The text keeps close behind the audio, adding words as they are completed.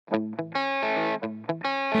It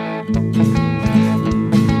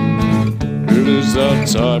is that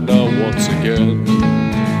time now once again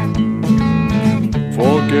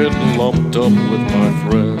for getting lumped up with my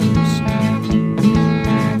friends.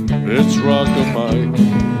 It's Rocker Mike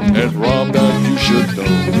and Rob that you should know,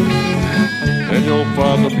 and you'll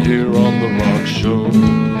find them here on The Rock Show.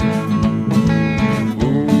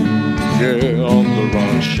 Ooh, yeah, on The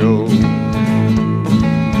Rock Show.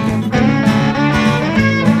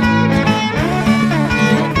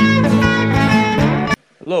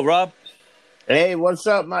 Hello, Rob. Hey, what's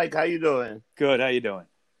up, Mike? How you doing? Good. How you doing?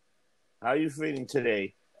 How you feeling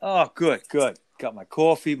today? Oh, good. Got my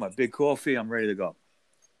coffee, my big coffee. I'm ready to go.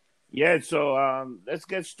 Yeah, so let's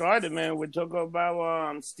get started, man. We're talking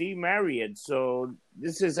about Steve Marriott. So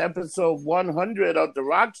this is episode 100 of The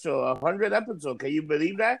Rock Show. 100 episode. Can you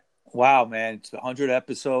believe that? Wow, man. It's 100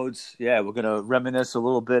 episodes. Yeah, we're going to reminisce a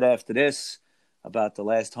little bit after this about the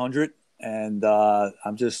last 100. And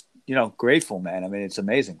I'm just, grateful, man. I mean, it's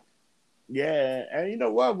amazing. Yeah, and you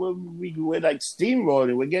know what? We're like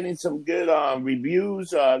steamrolling. We're getting some good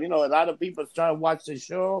reviews. A lot of people started to watch the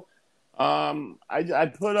show.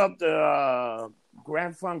 I put up the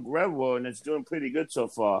Grand Funk Railroad, and it's doing pretty good so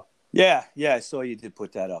far. Yeah, I saw you did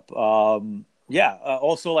put that up.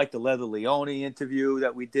 Also like the Leather Leone interview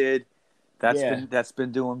that we did. That's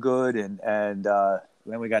been doing good, and then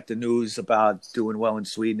we got the news about doing well in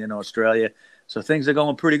Sweden and Australia. So things are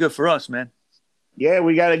going pretty good for us, man. Yeah,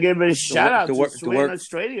 we got to give a shout out to Sweden,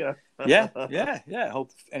 Australia. Yeah.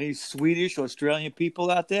 Hope any Swedish, Australian people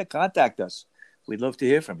out there contact us. We'd love to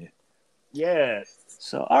hear from you. Yeah.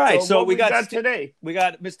 So, all right. So what we got today. We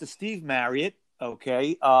got Mr. Steve Marriott.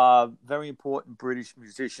 Okay. Very important British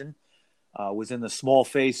musician. Was in the Small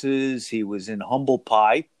Faces. He was in Humble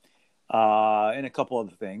Pie, and a couple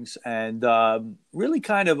other things. And really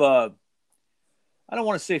kind of I don't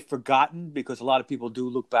want to say forgotten, because a lot of people do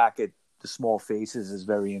look back at the Small Faces as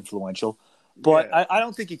very influential. But yeah. I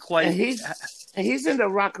don't think he quite... And he's in the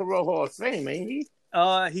Rock and Roll Hall of Fame, ain't he?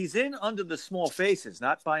 He's in under the Small Faces,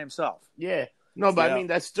 not by himself. Yeah. No, but I mean,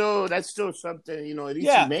 that's still something, at least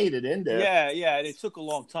he made it in there. Yeah, and it took a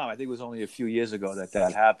long time. I think it was only a few years ago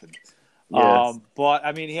that happened. Yeah. But,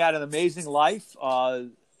 I mean, he had an amazing life.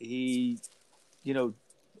 He,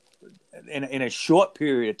 in a short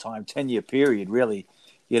period of time, 10-year period, really,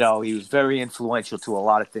 he was very influential to a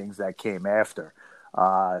lot of things that came after.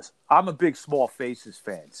 I'm a big Small Faces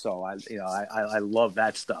fan, so I love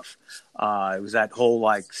that stuff. It was that whole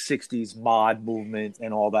 60s mod movement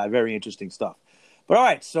and all that, very interesting stuff. But all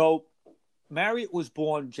right, so Marriott was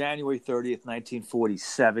born January 30th,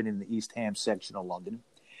 1947 in the East Ham section of London,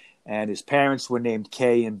 and his parents were named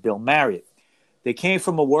Kay and Bill Marriott. They came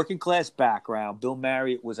from a working class background. Bill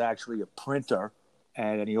Marriott was actually a printer,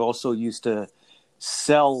 and he also used to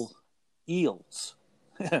sell eels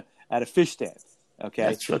at a fish stand. Okay,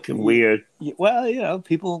 that's fucking weird. Well,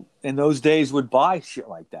 people in those days would buy shit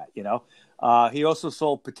like that. He also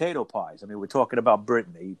sold potato pies. I mean, we're talking about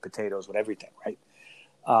Britain; they eat potatoes with everything, right?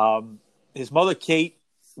 His mother Kate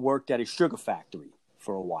worked at a sugar factory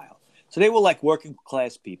for a while, so they were like working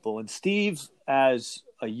class people. And Steve, as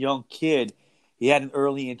a young kid, he had an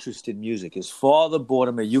early interest in music. His father bought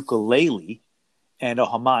him a ukulele and a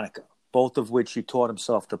harmonica, both of which he taught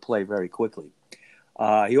himself to play very quickly.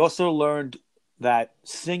 He also learned that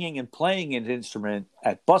singing and playing an instrument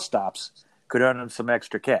at bus stops could earn him some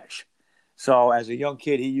extra cash. So as a young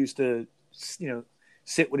kid, he used to,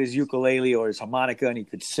 sit with his ukulele or his harmonica, and he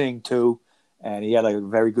could sing too. And he had a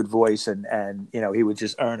very good voice, and he would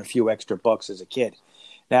just earn a few extra bucks as a kid.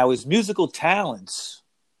 Now, his musical talents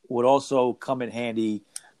would also come in handy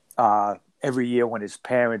every year when his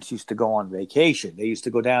parents used to go on vacation. They used to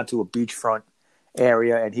go down to a beachfront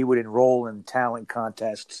area, and he would enroll in talent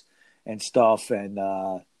contests and stuff, and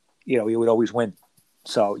he would always win.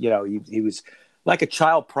 So he was like a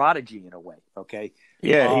child prodigy in a way. Okay,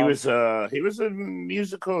 yeah, he was a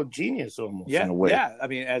musical genius almost in a way. Yeah, I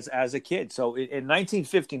mean, as a kid. So in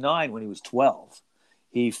 1959, when he was 12,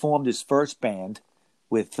 he formed his first band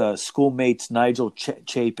with schoolmates Nigel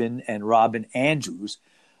Chapin and Robin Andrews.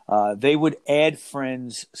 They would add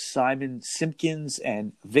friends Simon Simpkins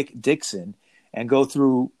and Vic Dixon and go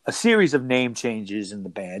through a series of name changes in the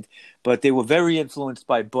band, but they were very influenced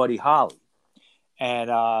by Buddy Holly. And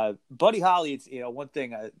Buddy Holly, it's, one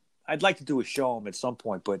thing I'd like to do a show him at some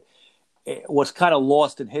point, but what's kind of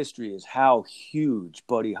lost in history is how huge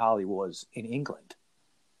Buddy Holly was in England.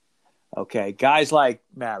 Okay, guys like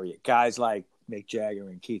Marriott, guys like Mick Jagger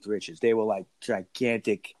and Keith Richards, they were like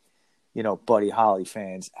gigantic, Buddy Holly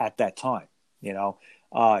fans at that time.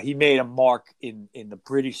 He made a mark in the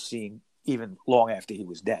British scene even long after he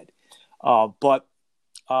was dead. But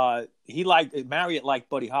Marriott liked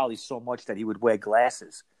Buddy Holly so much that he would wear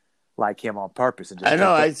glasses like him on purpose and just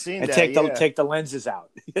I've seen that. Take the lenses out,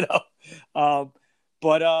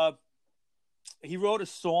 But he wrote a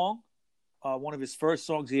song. One of his first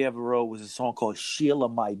songs he ever wrote was a song called "Sheila,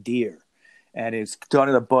 My Dear," and it's done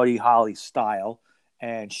in a Buddy Holly style.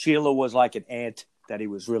 And Sheila was like an aunt that he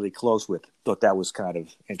was really close with. Thought that was kind of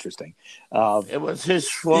interesting. It was his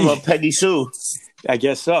former Peggy Sue. I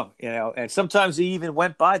guess so, and sometimes he even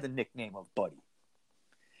went by the nickname of Buddy.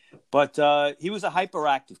 But he was a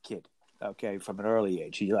hyperactive kid, from an early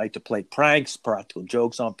age. He liked to play pranks, practical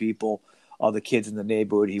jokes on people, other kids in the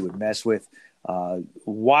neighborhood he would mess with.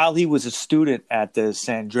 While he was a student at the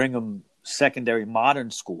Sandringham Secondary Modern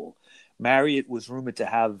School, Marriott was rumored to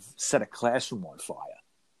have set a classroom on fire.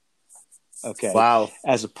 Wow.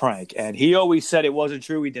 As a prank. And he always said it wasn't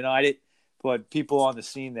true. He denied it. But people on the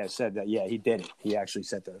scene there said that, yeah, he did it. He actually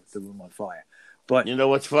set the room on fire. But you know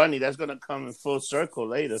what's funny? That's going to come in full circle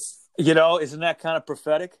later. Isn't that kind of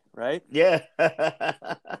prophetic, right? Yeah.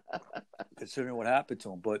 Considering what happened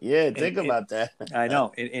to him. But yeah, think about that. I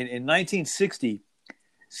know. In 1960,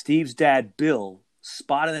 Steve's dad, Bill,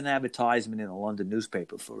 spotted an advertisement in a London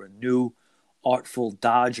newspaper for a new Artful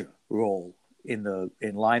Dodger role in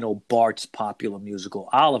Lionel Bart's popular musical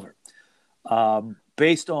Oliver.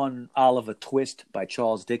 Based on Oliver Twist by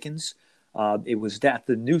Charles Dickens, it was at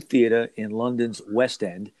the New Theatre in London's West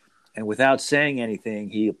End, and without saying anything,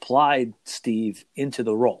 he applied Steve into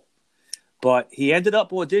the role. But he ended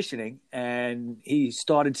up auditioning, and he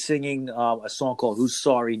started singing a song called "Who's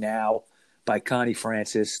Sorry Now" by Connie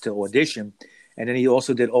Francis to audition, and then he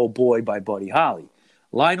also did "Oh Boy" by Buddy Holly.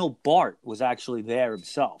 Lionel Bart was actually there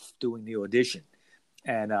himself doing the audition,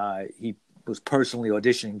 and he was personally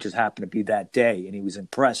auditioning, just happened to be that day, and he was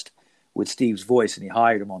impressed with Steve's voice, and he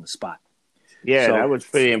hired him on the spot. Yeah, that was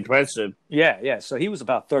pretty impressive. Yeah. So he was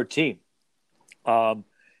about 13.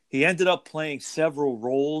 He ended up playing several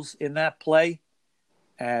roles in that play,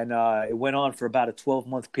 and it went on for about a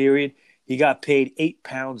 12-month period. He got paid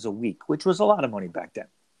 £8 a week, which was a lot of money back then.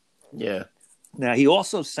 Yeah. Now, he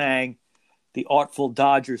also sang the Artful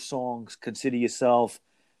Dodger songs, "Consider Yourself,"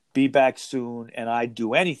 "Be Back Soon," and "I'd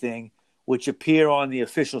Do Anything," which appear on the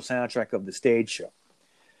official soundtrack of the stage show.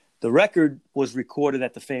 The record was recorded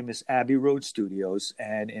at the famous Abbey Road Studios,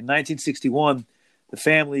 and in 1961, the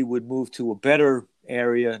family would move to a better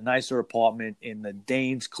area, nicer apartment in the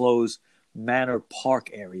Danes Close Manor Park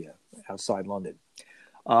area outside London.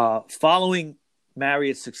 Following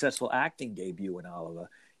Marriott's successful acting debut in Oliver,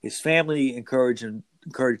 his family encouraged him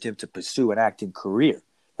to pursue an acting career.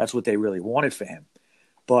 That's what they really wanted for him.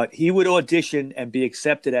 But he would audition and be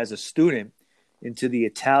accepted as a student into the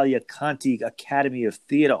Italia Conti Academy of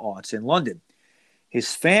Theatre Arts in London.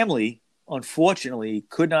 His family, unfortunately,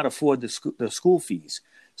 could not afford the school fees,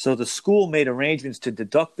 so the school made arrangements to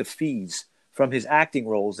deduct the fees from his acting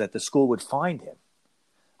roles that the school would find him.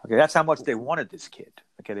 That's how much they wanted this kid.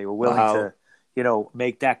 They were willing to,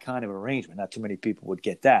 make that kind of arrangement. Not too many people would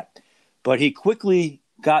get that. But he quickly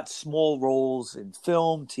got small roles in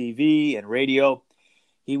film, TV, and radio.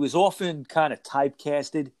 He was often kind of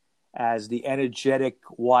typecasted as the energetic,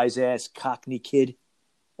 wise-ass Cockney kid,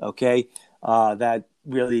 that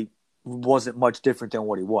really wasn't much different than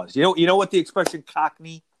what he was. You know what the expression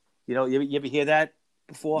Cockney, you ever hear that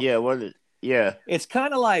before? Yeah, what is it? Yeah. It's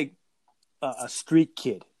kind of like a street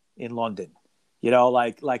kid in London,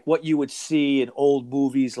 like what you would see in old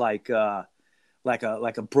movies like a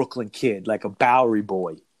Brooklyn Kid, like a Bowery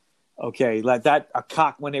Boy. Like that,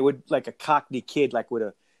 when they would, like a Cockney kid, like with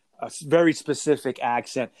a very specific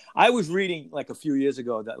accent. I was reading like a few years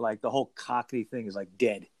ago that like the whole Cockney thing is like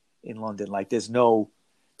dead in London. Like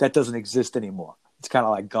that doesn't exist anymore. It's kind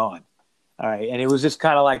of like gone. All right. And it was just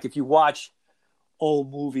kind of like, if you watch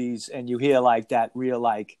old movies and you hear like that real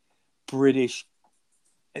like British,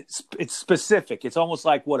 it's specific. It's almost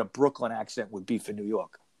like what a Brooklyn accent would be for New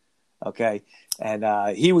York. And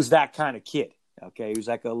he was that kind of kid. He was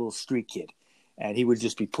like a little street kid. And he would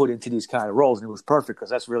just be put into these kind of roles, and it was perfect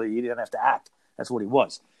because he didn't have to act. That's what he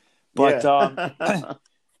was. But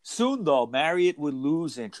soon, though, Marriott would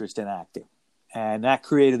lose interest in acting, and that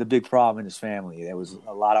created a big problem in his family. There was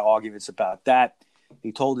a lot of arguments about that.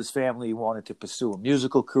 He told his family he wanted to pursue a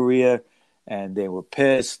musical career, and they were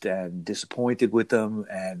pissed and disappointed with him.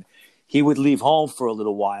 And he would leave home for a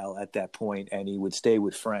little while at that point, and he would stay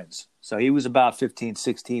with friends. So he was about 15,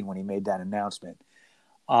 16 when he made that announcement.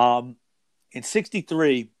 In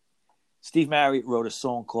 1963, Steve Marriott wrote a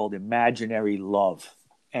song called "Imaginary Love,"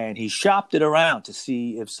 and he shopped it around to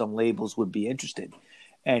see if some labels would be interested.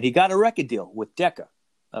 And he got a record deal with Decca.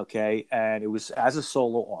 okay, and it was as a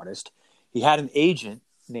solo artist. He had an agent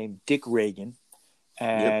named Dick Reagan,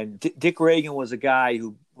 and Dick Reagan was a guy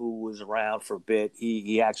who was around for a bit.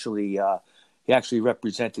 He actually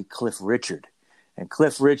represented Cliff Richard, and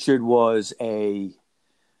Cliff Richard was a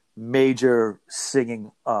major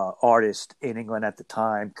singing artist in England at the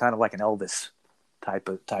time, kind of like an Elvis type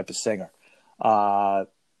of singer.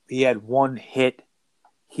 He had one hit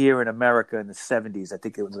here in America in the 70s. I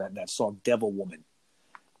think it was that song Devil Woman.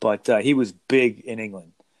 But he was big in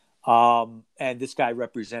England. And this guy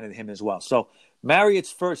represented him as well. So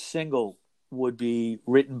Marriott's first single would be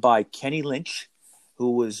written by Kenny Lynch,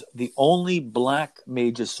 who was the only black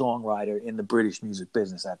major songwriter in the British music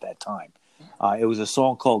business at that time. It was a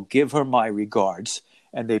song called Give Her My Regards,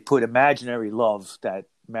 and they put Imaginary Love that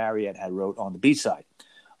Marriott had wrote on the B-side.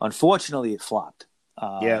 Unfortunately, it flopped.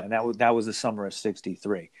 And that was the summer of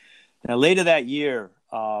 '63. Now, later that year,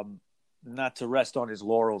 not to rest on his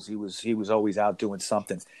laurels, he was always out doing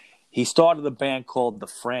something. He started a band called The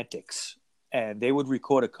Frantics, and they would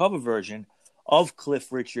record a cover version of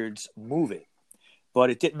Cliff Richard's Move It, but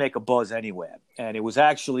it didn't make a buzz anywhere, and it was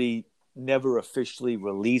actually never officially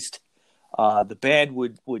released. The band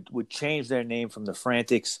would change their name from The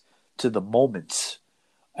Frantics to The Moments,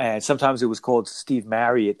 and sometimes it was called Steve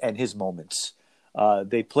Marriott and His Moments.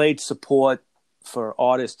 They played support for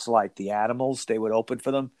artists like The Animals. They would open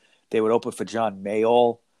for them. They would open for John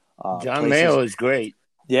Mayall. John Mayall is great.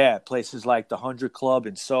 Yeah, places like the 100 Club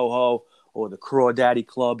in Soho or the Crawdaddy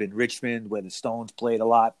Club in Richmond, where the Stones played a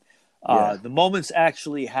lot. The Moments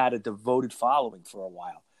actually had a devoted following for a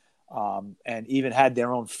while, and even had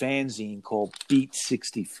their own fanzine called Beat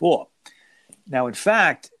 64. Now, in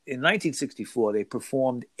fact, in 1964, they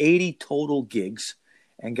performed 80 total gigs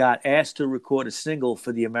and got asked to record a single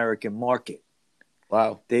for the American market.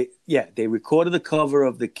 Wow. They recorded the cover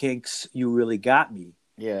of the Kinks' You Really Got Me.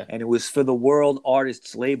 Yeah. And it was for the World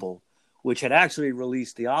Artists label, which had actually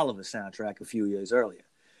released the Oliver soundtrack a few years earlier.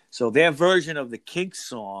 So their version of the Kinks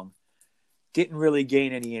song didn't really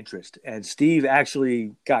gain any interest. And Steve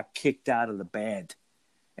actually got kicked out of the band.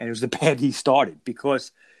 And it was the band he started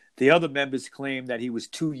because the other members claimed that he was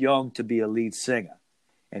too young to be a lead singer.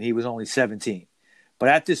 And he was only 17. But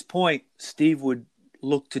at this point, Steve would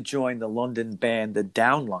look to join the London band the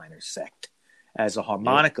Downliners sect as a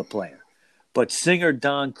harmonica player. But singer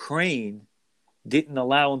Don Crane didn't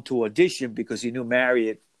allow him to audition because he knew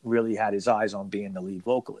Marriott really had his eyes on being the lead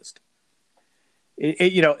vocalist.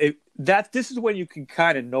 This is when you can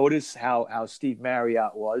kind of notice how Steve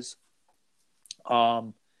Marriott was.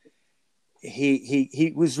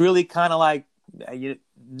 He was really kind of like,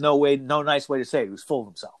 no nice way to say it. He was full of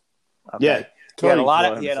himself. Okay? Yeah. He had a lot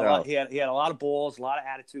of balls, a lot of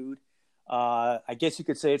attitude. I guess you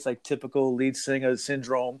could say it's like typical lead singer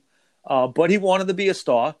syndrome. But he wanted to be a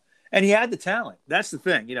star, and he had the talent. That's the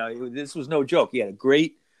thing. This was no joke. He had a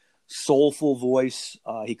great, soulful voice.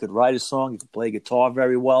 He could write a song. He could play guitar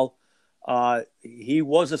very well. He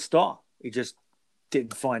was a star. He just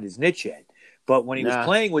didn't find his niche yet. But when he was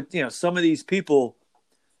playing with, some of these people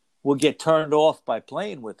would get turned off by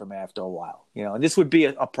playing with him after a while. And this would be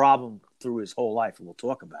a problem through his whole life, and we'll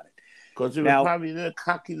talk about it. Because he was probably a little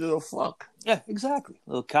cocky little fuck. Yeah, exactly. A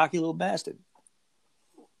little cocky little bastard.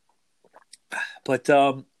 But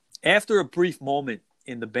after a brief moment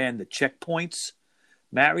in the band The Checkpoints,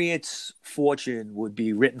 Marriott's fortune would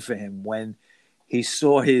be written for him when he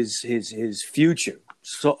saw his future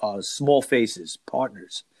Small Faces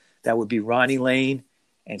partners. That would be Ronnie Lane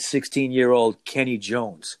and 16-year-old Kenny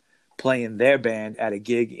Jones playing their band at a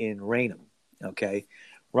gig in Raynham. Okay,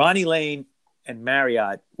 Ronnie Lane and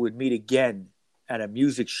Marriott would meet again at a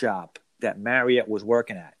music shop that Marriott was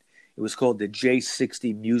working at. It was called the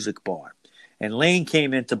J60 Music Bar. And Lane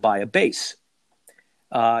came in to buy a bass.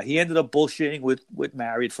 He ended up bullshitting with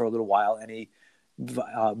Marriott for a little while, and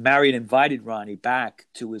Marriott invited Ronnie back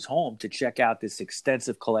to his home to check out this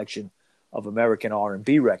extensive collection of American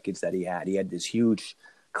R&B records that he had. He had this huge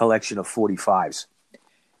collection of 45s.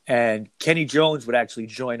 And Kenny Jones would actually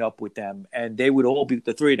join up with them, and they would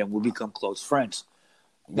the three of them would become close friends.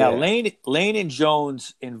 Now, Lane and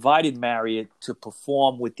Jones invited Marriott to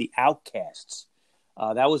perform with the Outcasts.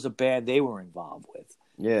 That was a band they were involved with.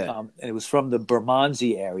 Yeah. And it was from the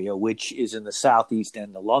Bermondsey area, which is in the southeast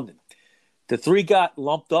end of London. The three got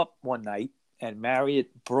lumped up one night, and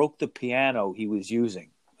Marriott broke the piano he was using,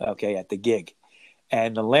 at the gig.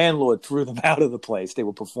 And the landlord threw them out of the place they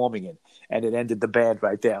were performing in, and it ended the band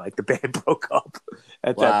right there. Like, the band broke up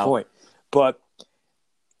at that point. But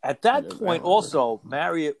at that point, also,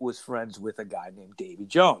 Marriott was friends with a guy named Davy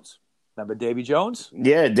Jones. Remember Davy Jones?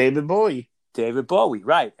 Yeah, David Bowie. David Bowie,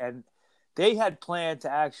 right. And they had planned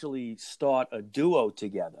to actually start a duo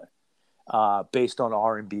together based on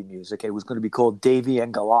R&B music. It was going to be called Davy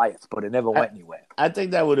and Goliath, but it never went anywhere. I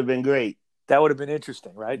think that would have been great. That would have been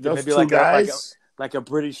interesting, right? Those Maybe two guys. like a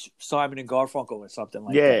British Simon and Garfunkel or something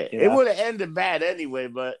like yeah, that. it would have ended bad anyway,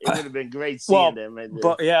 but it would have been great seeing them.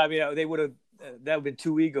 But yeah, I mean, they would have. That would have been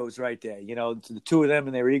two egos right there. The two of them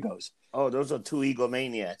and their egos. Oh, those are two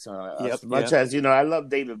egomaniacs. Yep, as much as I love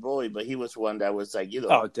David Bowie, but he was one that was like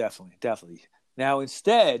Oh, definitely. Now,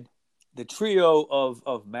 instead, the trio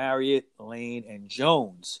of Marriott, Lane, and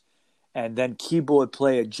Jones, and then keyboard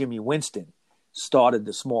player Jimmy Winston, started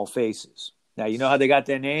the Small Faces. Now, you know how they got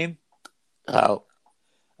their name? Oh.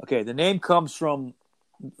 Okay, the name comes from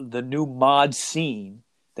the new mod scene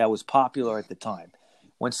that was popular at the time.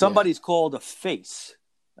 When somebody's called a face,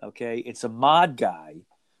 okay, it's a mod guy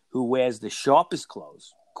who wears the sharpest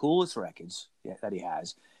clothes, coolest records that he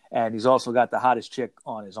has, and he's also got the hottest chick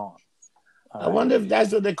on his arm. I wonder if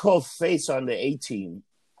that's what they call face on the A-Team.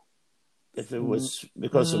 If it was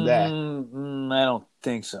because of that. I don't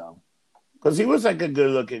think so. Because he was like a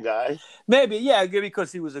good-looking guy. Maybe, yeah,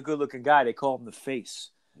 because he was a good-looking guy. They call him the face.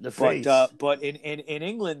 The face. But in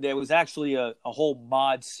England, there was actually a whole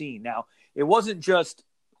mod scene. Now, it wasn't just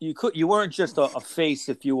you weren't just a face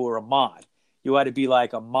if you were a mod. You had to be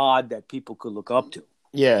like a mod that people could look up to.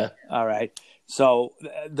 Yeah. All right. So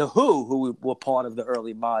the who were part of the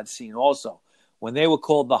early mod scene also, when they were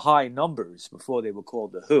called the High Numbers before they were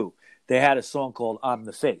called the Who, they had a song called "I'm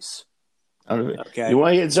the Face." Okay. You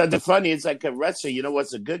want to hear something funny? It's like a wrestler. You know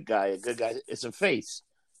what's a good guy? A good guy is a face,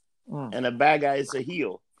 and a bad guy is a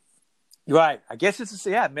heel. Right. I guess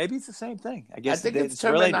maybe it's the same thing. I think it's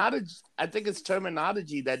terminology. Related. I think it's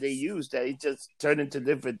terminology that they use that it just turned into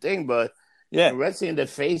different thing. But in wrestling, the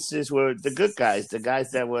faces were the good guys, the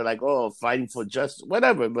guys that were like, fighting for justice,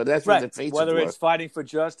 whatever. But that's what the faces whether were. It's fighting for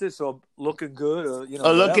justice or looking good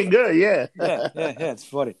or looking good, yeah. yeah. It's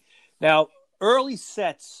funny. Now, early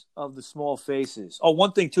sets of the Small Faces. Oh,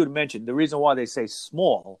 one thing too to mention: the reason why they say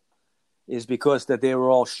small is because that they were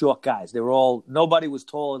all short guys. Nobody was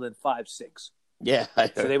taller than 5'6". Yeah.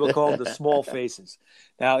 So they were called the Small Faces.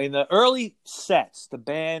 Now, in the early sets, the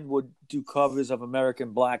band would do covers of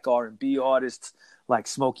American black R&B artists like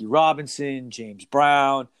Smokey Robinson, James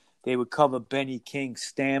Brown. They would cover Benny King's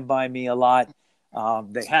Stand By Me a lot.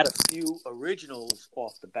 They had a few originals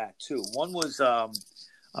off the bat, too. One was a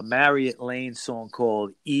Marriott Lane song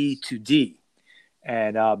called E to D.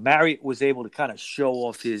 And Marriott was able to kind of show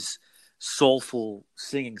off his soulful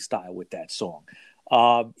singing style with that song.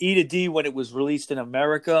 E to D, when it was released in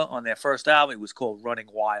America on their first album, it was called Running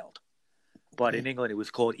Wild. But in England, it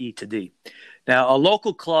was called E to D. Now, a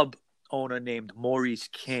local club owner named Maurice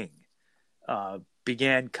King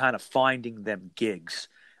began kind of finding them gigs,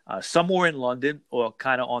 somewhere in London or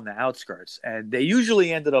kind of on the outskirts. And they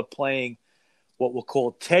usually ended up playing what were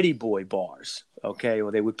called Teddy Boy bars, okay?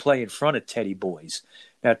 Or they would play in front of Teddy Boys.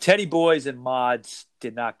 Now, Teddy Boys and mods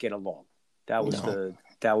did not get along. That was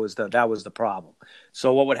the problem.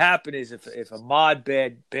 So what would happen is if a mod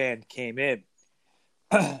band came in,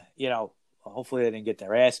 hopefully they didn't get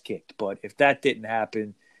their ass kicked. But if that didn't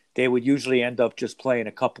happen, they would usually end up just playing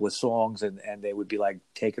a couple of songs and they would be like,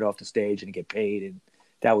 take it off the stage and get paid. And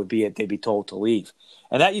that would be it. They'd be told to leave.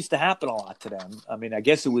 And that used to happen a lot to them. I mean, I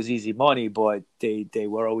guess it was easy money, but they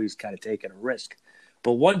were always kind of taking a risk.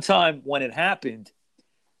 But one time when it happened,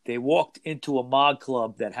 they walked into a mod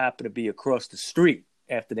club that happened to be across the street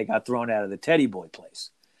after they got thrown out of the Teddy Boy place.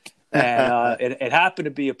 And it happened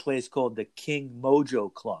to be a place called the King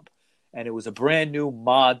Mojo Club. And it was a brand new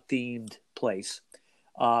mod-themed place.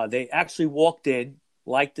 They actually walked in,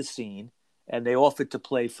 liked the scene, and they offered to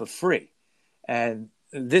play for free. And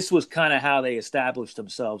this was kind of how they established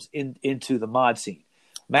themselves into the mod scene.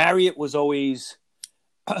 Marriott was always,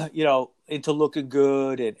 into looking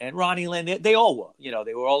good, and Ronnie Lane, they all were.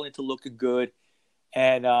 They were all into looking good.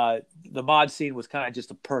 And the mod scene was kind of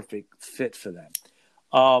just a perfect fit for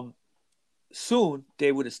them. Soon,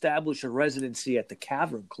 they would establish a residency at the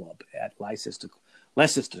Cavern Club at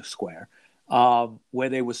Leicester Square, where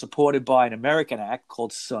they were supported by an American act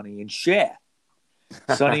called Sonny and Cher.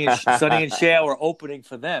 Sonny and Cher were opening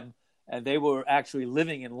for them, and they were actually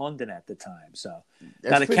living in London at the time. So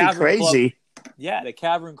that's the pretty crazy. Club, the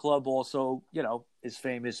Cavern Club also, is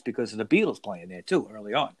famous because of the Beatles playing there too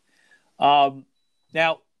early on.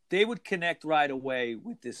 Now, they would connect right away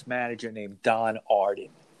with this manager named Don Arden.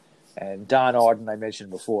 And Don Arden, I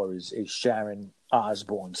mentioned before, is Sharon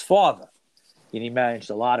Osbourne's father. And he managed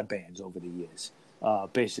a lot of bands over the years,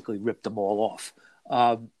 basically ripped them all off.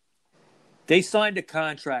 They signed a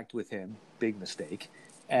contract with him, big mistake,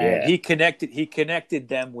 and he connected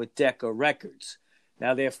them with Decca Records.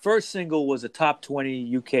 Now, their first single was a top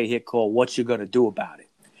 20 UK hit called "What You Gonna Do About It."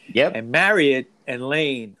 Yep. And Marriott and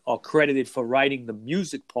Lane are credited for writing the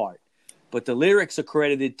music part, but the lyrics are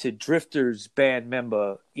credited to Drifters band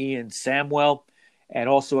member Ian Samwell and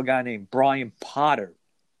also a guy named Brian Potter,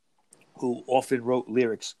 who often wrote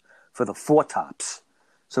lyrics for the Four Tops.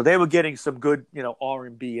 So they were getting some good,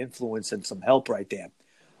 R&B influence and some help right there.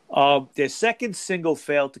 Their second single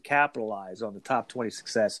failed to capitalize on the top 20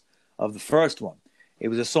 success of the first one. It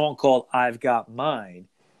was a song called "I've Got Mine,"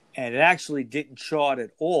 and it actually didn't chart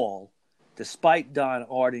at all, despite Don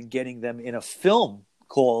Arden getting them in a film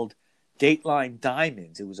called Dateline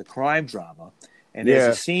Diamonds. It was a crime drama, and there's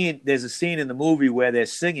a scene in the movie where they're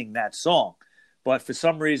singing that song, but for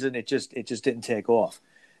some reason it just didn't take off.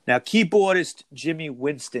 Now, keyboardist Jimmy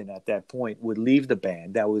Winston at that point would leave the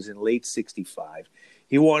band. That was in late '65.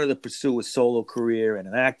 He wanted to pursue a solo career and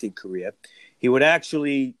an acting career. He would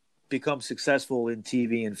actually become successful in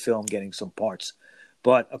TV and film, getting some parts.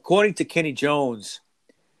 But according to Kenny Jones,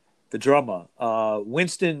 the drummer,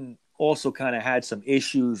 Winston also kind of had some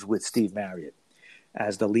issues with Steve Marriott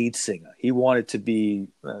as the lead singer. He wanted to be,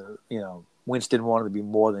 Winston wanted to be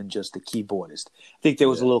more than just a keyboardist. I think there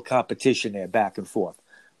was a little competition there back and forth.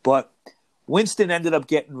 But Winston ended up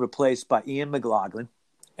getting replaced by Ian McLaughlin,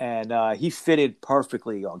 and he fitted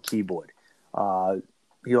perfectly on keyboard.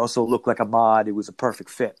 He also looked like a mod. It was a perfect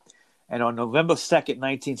fit. And on November 2nd,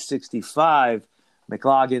 1965,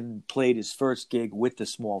 McLaughlin played his first gig with the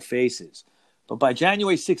Small Faces. But by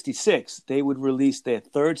January 66, they would release their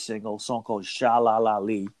third single, a song called Sha La La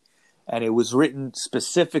Lee, and it was written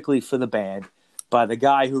specifically for the band by the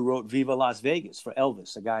guy who wrote Viva Las Vegas for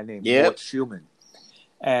Elvis, a guy named Mort Schumann.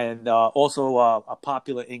 And also a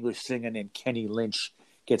popular English singer named Kenny Lynch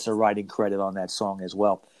gets a writing credit on that song as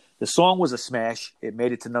well. The song was a smash. It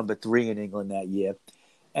made it to number 3 in England that year.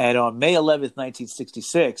 And on May 11th,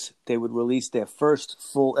 1966, they would release their first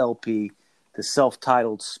full LP, the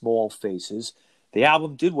self-titled Small Faces. The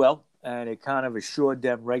album did well, and it kind of assured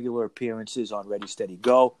them regular appearances on Ready, Steady,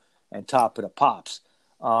 Go and Top of the Pops.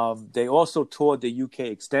 They also toured the UK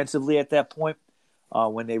extensively at that point.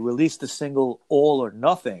 When they released the single All or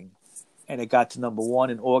Nothing, and it got to number 1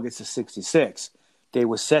 in August of 66, they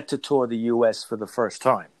were set to tour the U.S. for the first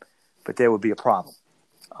time. But there would be a problem.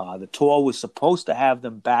 The tour was supposed to have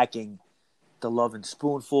them backing the Lovin'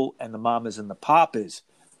 Spoonful and the Mamas and the Papas,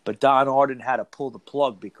 but Don Arden had to pull the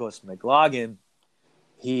plug because McLaughlin,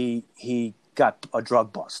 he got a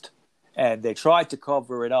drug bust. And they tried to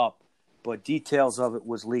cover it up, but details of it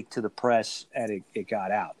was leaked to the press, and it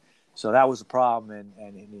got out. So that was a problem,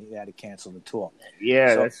 and he had to cancel the tour.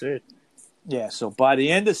 Yeah, that's it. Yeah, so by the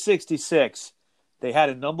end of 66, they had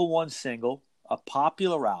a number 1 single, a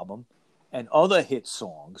popular album, and other hit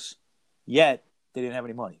songs, yet they didn't have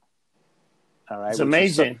any money. All right, it's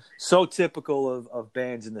amazing. So typical of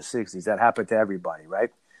bands in the 60s. That happened to everybody, right?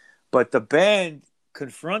 But the band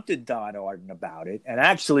confronted Don Arden about it and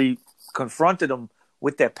actually confronted them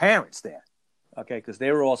with their parents there, okay, because they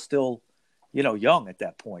were all still, young at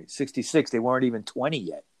that point. 66, they weren't even 20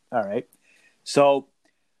 yet, all right? So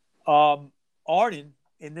Arden,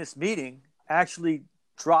 in this meeting, actually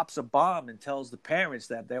drops a bomb and tells the parents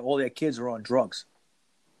that all their kids are on drugs.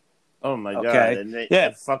 Oh, my God. And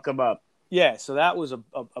they fuck them up. Yeah, so that was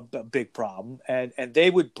a big problem. And they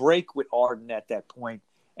would break with Arden at that point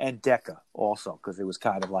and Decca also because it was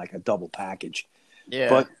kind of like a double package. Yeah.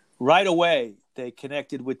 But right away, they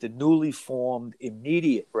connected with the newly formed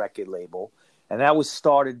Immediate record label, and that was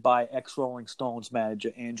started by ex-Rolling Stones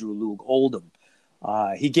manager Andrew Loog Oldham.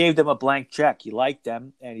 He gave them a blank check. He liked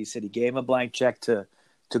them, and he said he gave them a blank check to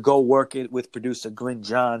go work it with producer Glyn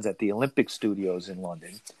Johns at the Olympic Studios in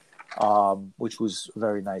London, which was a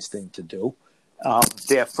very nice thing to do.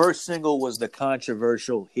 Their first single was the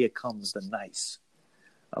controversial Here Comes the Nice,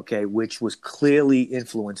 okay, which was clearly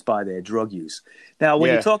influenced by their drug use. Now,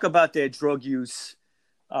 when you talk about their drug use,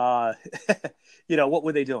 what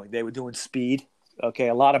were they doing? They were doing speed. Okay,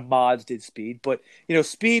 a lot of mods did speed, but,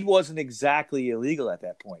 speed wasn't exactly illegal at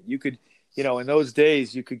that point. You could, in those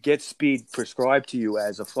days, you could get speed prescribed to you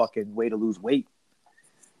as a fucking way to lose weight.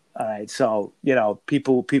 All right, so,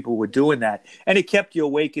 people were doing that, and it kept you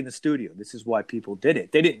awake in the studio. This is why people did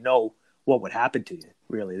it. They didn't know what would happen to you,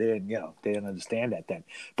 really. They didn't understand that then.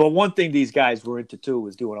 But one thing these guys were into, too,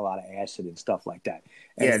 was doing a lot of acid and stuff like that.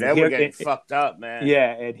 And they were getting fucked up, man.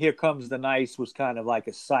 Yeah, and Here Comes the Nice was kind of like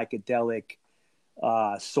a psychedelic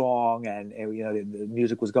song, and the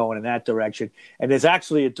music was going in that direction. And there's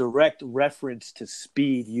actually a direct reference to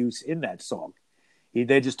speed use in that song.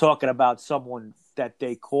 They're just talking about someone that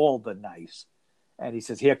they call the Nice, And he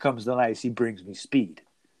says, "Here comes the night. He brings me speed."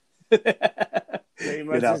 Pretty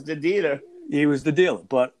much is the dealer. He was the dealer,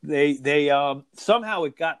 but they somehow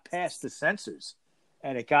it got past the censors,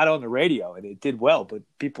 and it got on the radio, and it did well. But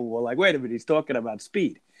people were like, "Wait a minute, he's talking about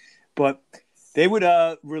speed." But they would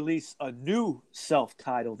release a new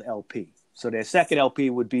self-titled LP. So their second LP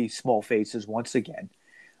would be Small Faces once again.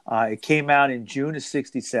 It came out in June of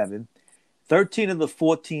 '67. 13 of the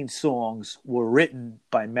 14 songs were written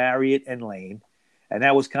by Marriott and Lane, and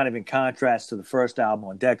that was kind of in contrast to the first album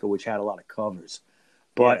on Decca, which had a lot of covers.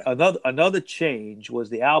 But another change was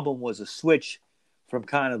the album was a switch from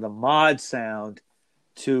kind of the mod sound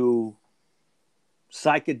to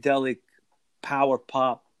psychedelic power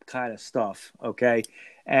pop kind of stuff, okay?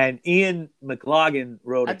 And Ian McLagan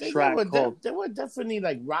wrote a track called... They were definitely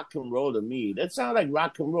like rock and roll to me. That sounded like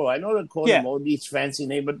rock and roll. I know they call them all these fancy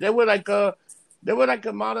names, but they were like a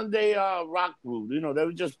modern day rock group. You know, they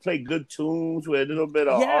would just play good tunes with a little bit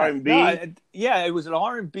of R&B. It was an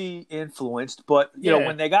R&B influenced, but you know,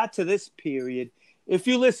 when they got to this period, if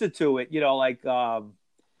you listen to it, you know, like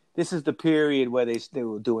this is the period where they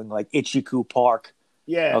were doing like Itchycoo Park.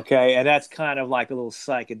 Yeah. Okay, and that's kind of like a little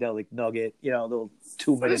psychedelic nugget, you know, a little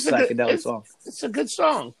 2-minute psychedelic song. It's a good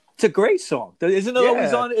song. It's a great song. Isn't it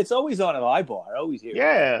always on? It's always on at iBar. I always hear it.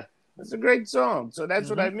 Yeah, it's a great song. So that's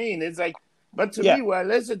what I mean. It's like, but to me, when I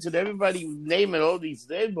listen to everybody naming all these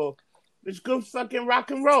labels, it's good fucking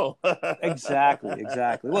rock and roll. Exactly.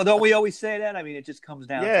 Well, don't we always say that? I mean, it just comes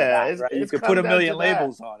down to that, right? You could put a million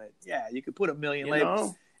labels on it. Yeah, you could put a million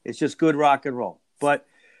labels. It's just good rock and roll. But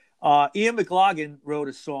Ian McLagan wrote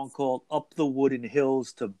a song called Up the Wooden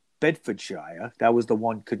Hills to Bedfordshire. That was the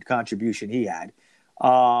one contribution he had.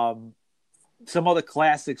 Some other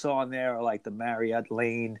classics on there are like the Marriott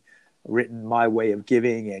Lane, written My Way of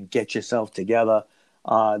Giving, and Get Yourself Together.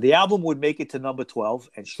 The album would make it to number 12,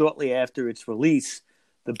 and shortly after its release,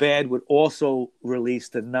 the band would also release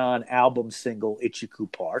the non-album single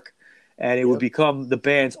Itchycoo Park, and it would become the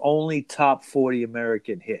band's only top 40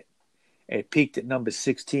 American hit. It peaked at number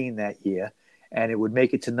 16 that year, and it would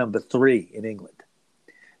make it to number 3 in England.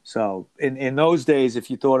 So in those days, if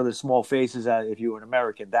you thought of the Small Faces, if you were an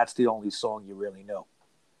American, that's the only song you really know.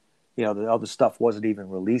 You know, the other stuff wasn't even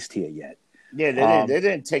released here yet. Yeah, they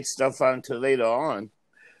didn't take stuff out until later on.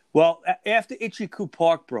 Well, after Itchycoo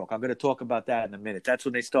Park broke, I'm going to talk about that in a minute. That's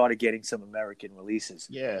when they started getting some American releases.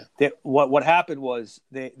 Yeah. What happened was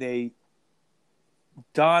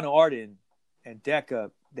Don Arden and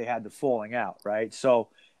Decca, they had the falling out, right? So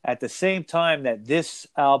at the same time that this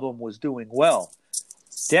album was doing well,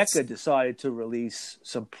 Decca decided to release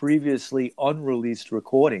some previously unreleased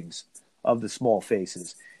recordings of the Small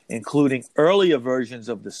Faces, including earlier versions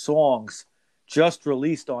of the songs just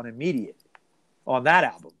released on Immediate, on that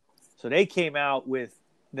album. So they came out with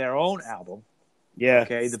their own album. Yeah.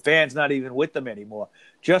 Okay. The band's not even with them anymore,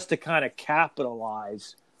 just to kind of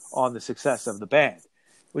capitalize on the success of the band,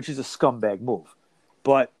 which is a scumbag move.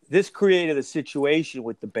 But this created a situation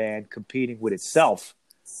with the band competing with itself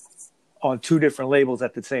on 2 different labels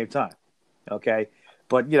at the same time. Okay.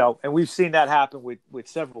 But, you know, and we've seen that happen with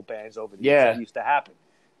several bands over the years. It used to happen.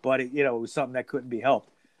 But, it was something that couldn't be helped.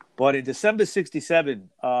 But in December 1967,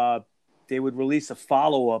 they would release a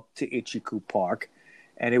follow-up to Itchycoo Park,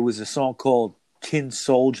 and it was a song called Tin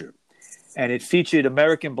Soldier. And it featured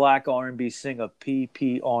American black R&B singer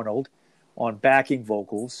P.P. Arnold on backing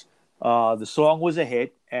vocals. The song was a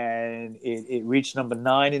hit, and it reached number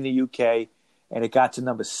 9 in the UK, and it got to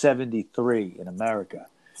number 73 in America.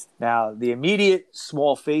 Now, the Immediate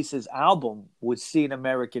Small Faces album would see an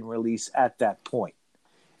American release at that point,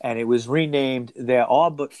 and it was renamed There Are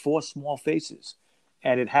But 4 Small Faces,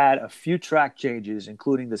 and it had a few track changes,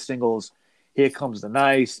 including the singles Here Comes the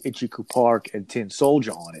Night, Itchycoo Park, and Tin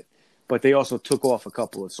Soldier on it, but they also took off a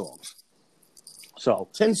couple of songs. So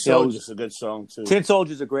Tin Soldier's a good song too. Tin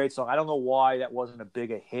Soldier's a great song. I don't know why that wasn't a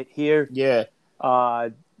bigger hit here. Yeah.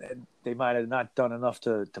 They might have not done enough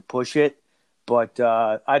to push it, but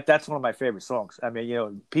that's one of my favorite songs. I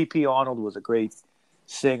mean, P.P. Arnold was a great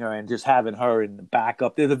singer, and just having her in the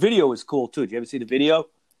backup. The video was cool too. Did you ever see the video?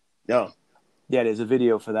 No. Yeah, there's a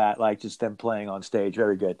video for that, like just them playing on stage.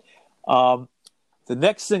 Very good. The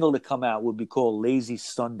next single to come out would be called Lazy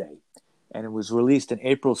Sunday, and it was released in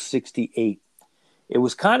April 1968. It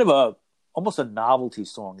was kind of almost a novelty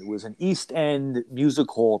song. It was an East End music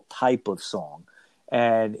hall type of song,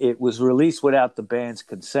 and it was released without the band's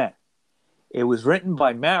consent. It was written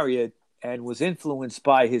by Marriott and was influenced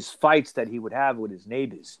by his fights that he would have with his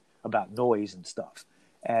neighbors about noise and stuff.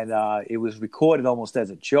 And it was recorded almost as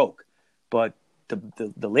a joke. But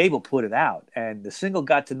the label put it out, and the single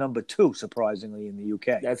got to number 2, surprisingly, in the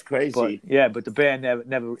UK. That's crazy. But the band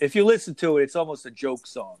never. If you listen to it, it's almost a joke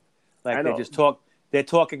song. Like they just talk. They're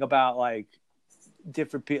talking about like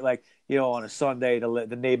different people, like on a Sunday,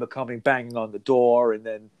 the neighbor coming banging on the door, and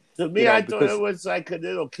then. To me, I thought it was like a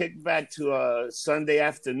little kickback to Sunday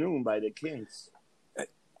Afternoon by the Kings.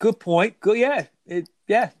 Good point. Good, that's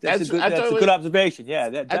a good observation.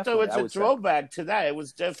 Yeah, I thought it was a throwback to that. It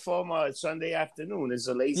was just from Sunday Afternoon. It's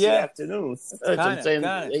a lazy afternoon.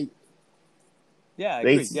 Kinda. Yeah, I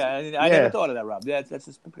agree. Yeah, I never thought of that, Rob.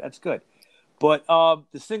 That's good. But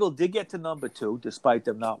the single did get to number 2, despite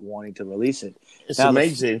them not wanting to release it. It's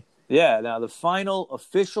amazing. Now the final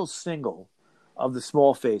official single of the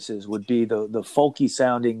Small Faces would be the folky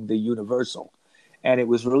sounding The Universal, and it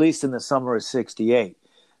was released in the summer of '68.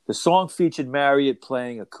 The song featured Marriott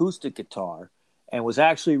playing acoustic guitar and was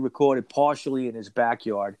actually recorded partially in his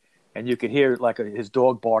backyard, and you could hear like his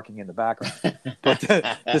dog barking in the background. But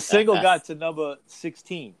the single got to number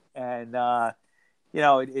 16, and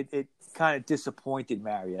it kind of disappointed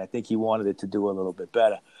Marriott. I think he wanted it to do a little bit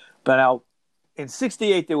better. But now in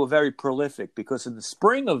 '68 they were very prolific, because in the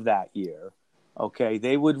spring of that year,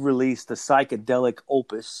 they would release the psychedelic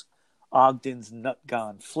opus Ogden's Nut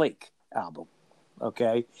Gone Flake album.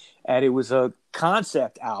 And it was a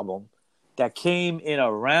concept album that came in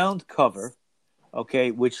a round cover,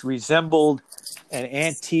 which resembled an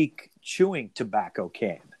antique chewing tobacco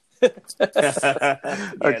can. That's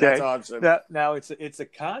awesome. Now it's a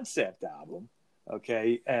concept album,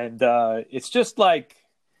 and it's just like,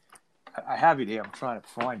 I have it here. I'm trying to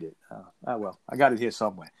find it. I got it here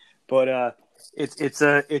somewhere. But I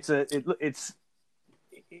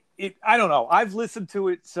don't know. I've listened to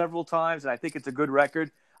it several times, and I think it's a good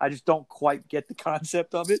record. I just don't quite get the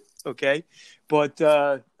concept of it, But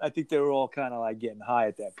I think they were all kind of like getting high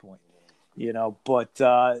at that point, But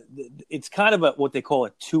it's kind of what they call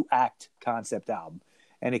a 2-act concept album,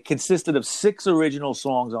 and it consisted of 6 original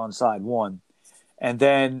songs on side 1, and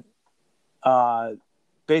then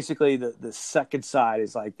basically the second side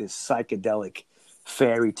is like this psychedelic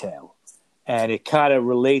fairy tale, and it kind of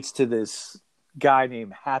relates to this guy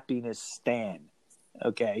named Happiness Stan,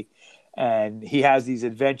 and he has these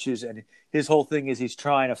adventures, and his whole thing is he's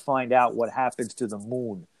trying to find out what happens to the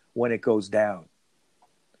moon when it goes down.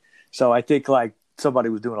 So I think like somebody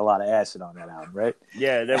was doing a lot of acid on that album, right?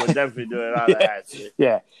 Yeah, they were definitely doing a lot of acid.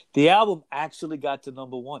 Yeah, the album actually got to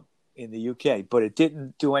number 1 in the UK, but it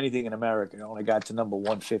didn't do anything in America. It only got to number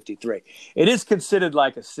 153. It is considered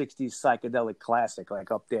like a 60s psychedelic classic, like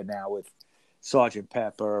up there now with Sgt.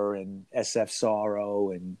 Pepper and SF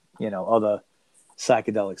Sorrow and, other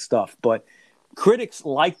psychedelic stuff. But critics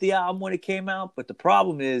liked the album when it came out, but the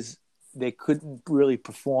problem is they couldn't really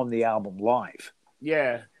perform the album live.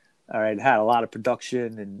 Yeah. All right. It had a lot of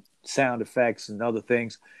production and sound effects and other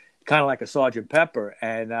things, kind of like a Sgt. Pepper.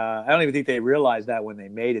 And I don't even think they realized that when they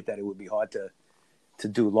made it, that it would be hard to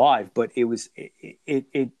do live. But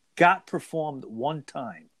it got performed one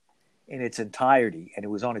time in its entirety, and it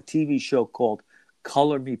was on a TV show called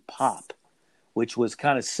Color Me Pop, which was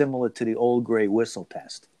kind of similar to the Old Grey Whistle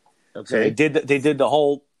Test. So they did the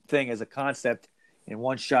whole thing as a concept in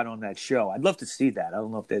one shot on that show. I'd love to see that. I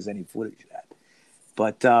don't know if there's any footage of that.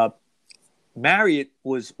 But Marriott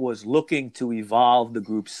was looking to evolve the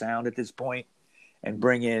group's sound at this point and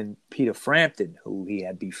bring in Peter Frampton, who he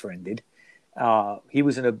had befriended. He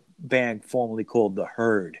was in a band formerly called The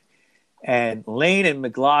Herd. And Lane and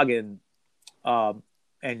McLaughlin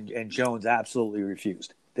and Jones absolutely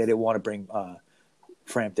refused. They didn't want to bring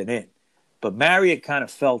Frampton in. But Marriott kind of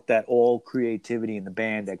felt that all creativity in the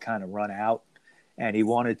band had kind of run out, and he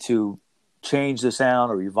wanted to change the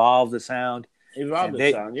sound or evolve the sound. Evolve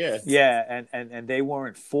the sound, yeah. Yeah, and they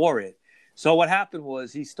weren't for it. So what happened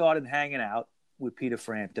was he started hanging out with Peter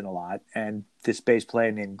Frampton a lot and this bass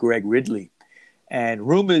player named Greg Ridley. And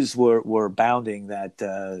rumors were abounding that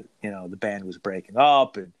the band was breaking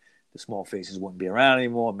up and the Small Faces wouldn't be around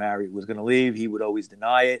anymore. Marriott was going to leave. He would always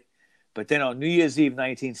deny it. But then on New Year's Eve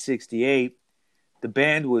 1968, the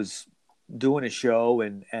band was doing a show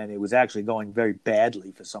and it was actually going very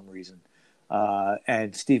badly for some reason.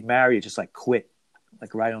 And Steve Marriott just quit,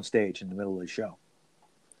 right on stage in the middle of the show.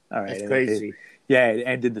 All right, that's crazy. It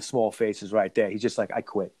ended the Small Faces right there. He's just I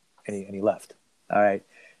quit, and he left. All right.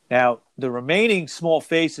 Now the remaining Small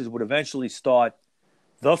Faces would eventually start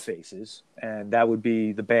The Faces, and that would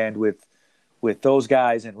be the band with those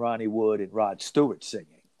guys and Ronnie Wood and Rod Stewart singing.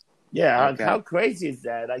 Yeah, okay. How crazy is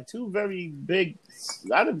that? Two very big, a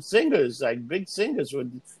lot of singers, big singers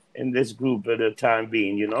would in this group at the time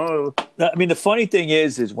being. You know. I mean, the funny thing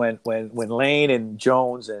is when Lane and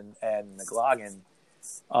Jones and McLaughlin,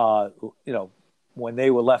 when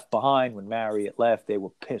they were left behind, when Marriott left, they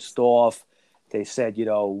were pissed off. They said,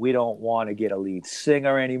 we don't want to get a lead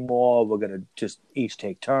singer anymore. We're going to just each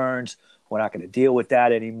take turns. We're not going to deal with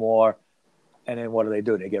that anymore. And then what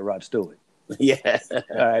do? They get Rod Stewart. Yeah. All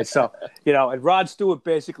right. So, and Rod Stewart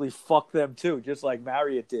basically fucked them too, just like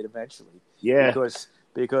Marriott did eventually. Yeah.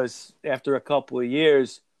 Because after a couple of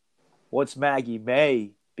years, once Maggie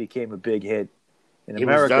May became a big hit in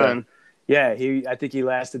America, was done. Yeah, I think he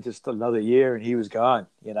lasted just another year and he was gone,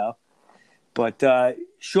 But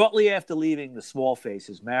shortly after leaving the Small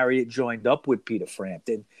Faces, Marriott joined up with Peter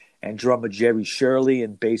Frampton and drummer Jerry Shirley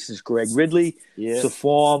and bassist Greg Ridley to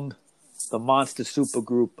form the monster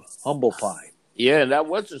supergroup Humble Pie. Yeah, that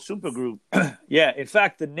was a supergroup. Yeah, in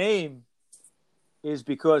fact, the name is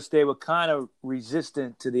because they were kind of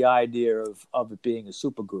resistant to the idea of it being a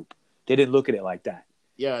supergroup. They didn't look at it like that.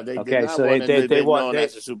 Yeah, they okay, did not so want to be known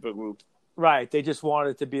as a supergroup. Right, they just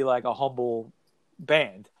wanted it to be like a humble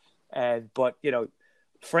band. But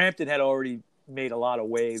Frampton had already made a lot of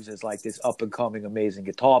waves as like this up and coming amazing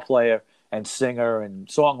guitar player and singer and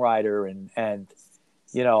songwriter and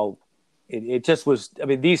it just was. I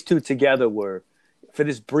mean, these two together were, for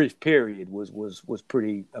this brief period, was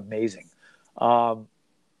pretty amazing. What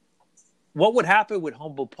would happen with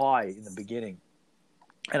Humble Pie in the beginning,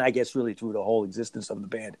 and I guess really through the whole existence of the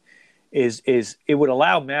band, is it would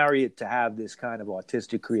allow Marriott to have this kind of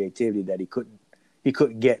artistic creativity that he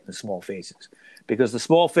couldn't get in the Small Faces, because the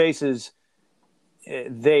Small Faces,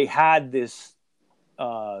 they had this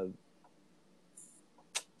kind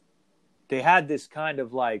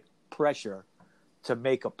of like pressure to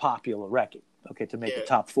make a popular record, to make a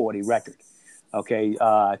top 40 record.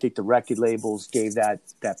 I think the record labels gave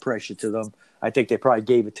that pressure to them. I think they probably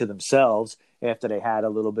gave it to themselves after they had a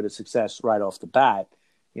little bit of success right off the bat,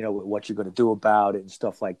 with what you're going to do about it and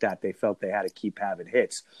stuff like that. They felt they had to keep having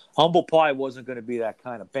hits. Humble Pie wasn't going to be that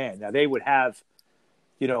kind of band. Now, they would have,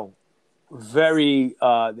 very,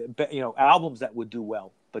 albums that would do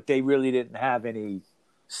well, but they really didn't have any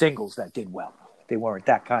singles that did well. They weren't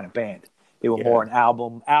that kind of band. They were more an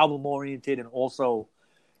album oriented, and also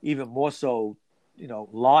even more so,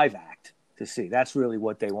 live act to see. That's really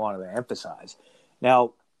what they wanted to emphasize.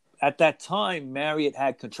 Now, at that time, Marriott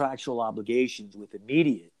had contractual obligations with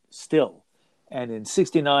Immediate still. And in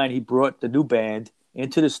 '69, he brought the new band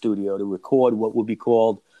into the studio to record what would be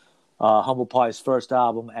called Humble Pie's first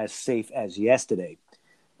album, As Safe as Yesterday.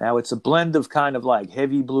 Now, it's a blend of kind of like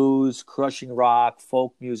heavy blues, crushing rock,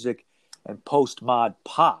 folk music, and post-mod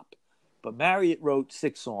pop. But Marriott wrote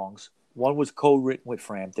 6 songs. One was co-written with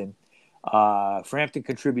Frampton. Frampton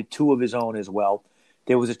contributed 2 of his own as well.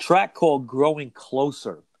 There was a track called Growing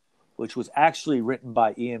Closer, which was actually written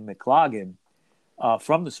by Ian McLaughlin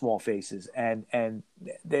from the Small Faces. And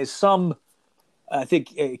there's some, I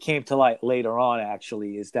think it came to light later on,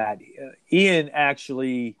 actually, is that Ian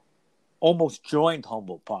actually almost joined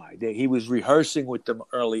Humble Pie. He was rehearsing with them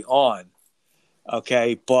early on,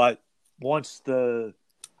 but once the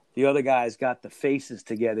other guys got the Faces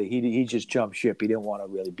together, he just jumped ship. He didn't want to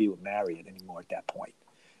really be with Marriott anymore at that point.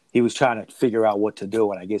 He was trying to figure out what to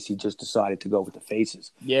do, and I guess he just decided to go with the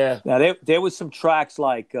Faces. Yeah. Now, there was some tracks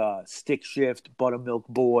like Stick Shift, Buttermilk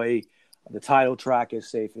Boy, the title track,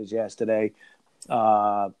 As Safe as Yesterday,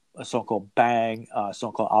 a song called Bang, a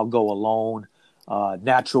song called I'll Go Alone,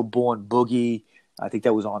 Natural Born Boogie. I think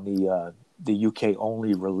that was on the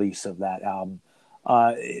UK-only release of that album.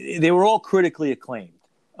 They were all critically acclaimed.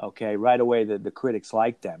 Right away, the critics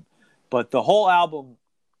liked them. But the whole album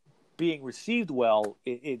being received well,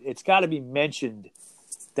 it's got to be mentioned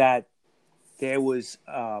that there was,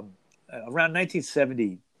 around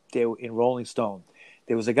 1970, in Rolling Stone,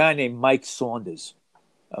 there was a guy named Mike Saunders,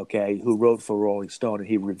 who wrote for Rolling Stone, and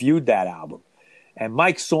he reviewed that album. And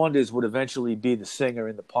Mike Saunders would eventually be the singer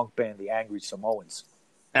in the punk band The Angry Samoans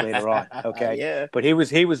later on, Yeah. But he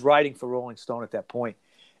was writing for Rolling Stone at that point,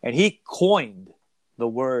 and he coined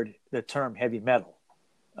the term heavy metal,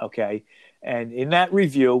 and in that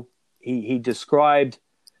review he described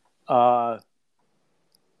As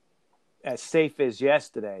Safe as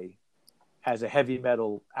Yesterday as a heavy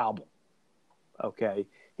metal album.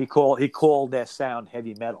 He called their sound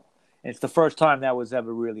heavy metal, and it's the first time that was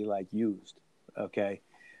ever really used. The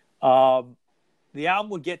album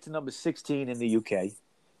would get to number 16 in the UK,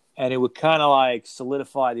 and it would kind of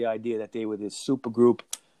solidify the idea that they were this super group.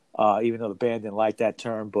 Even though the band didn't like that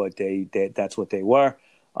term, but they that's what they were.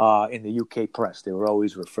 In the UK press, they were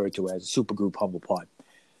always referred to as supergroup Humble Pie.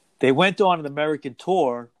 They went on an American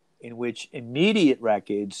tour in which Immediate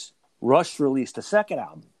Records, Rush released a second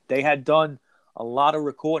album. They had done a lot of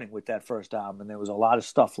recording with that first album, and there was a lot of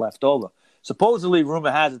stuff left over. Supposedly,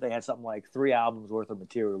 rumor has it they had something like 3 albums worth of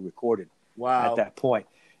material recorded at that point.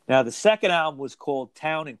 Now, the second album was called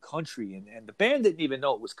Town and Country, and the band didn't even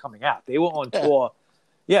know it was coming out. They were on tour.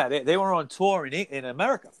 Yeah, they were on tour in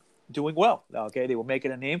America, doing well. Okay, they were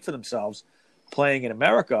making a name for themselves playing in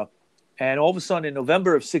America. And all of a sudden, in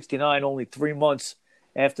November of '69, only 3 months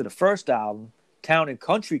after the first album, Town and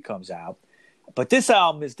Country comes out. But this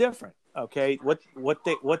album is different. Okay,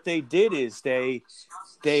 what they did is they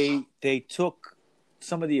took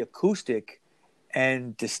some of the acoustic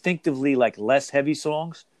and distinctively like less heavy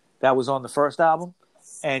songs that was on the first album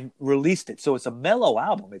and released it. So it's a mellow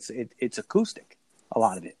album. It's acoustic, a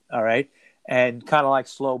lot of it. All right, and kind of like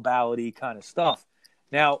slow ballady kind of stuff.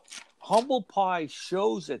 Now, Humble Pie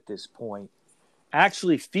shows at this point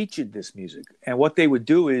actually featured this music, and what they would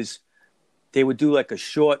do is they would do like a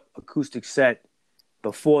short acoustic set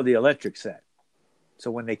before the electric set. So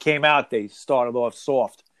when they came out, they started off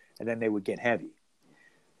soft, and then they would get heavy.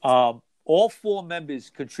 All 4 members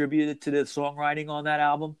contributed to the songwriting on that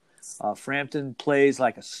album. Frampton plays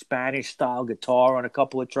like a Spanish-style guitar on a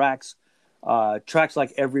couple of tracks. Tracks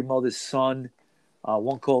like Every Mother's Son,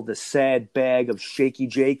 one called The Sad Bag of Shaky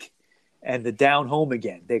Jake, and The Down Home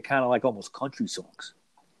Again. They're kind of like almost country songs.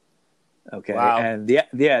 Okay, wow. And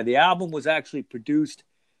the album was actually produced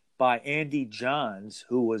by Andy Johns,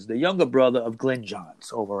 who was the younger brother of Glenn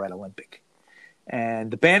Johns over at Olympic.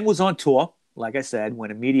 And the band was on tour, like I said,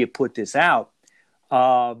 when Immediate put this out.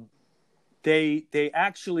 They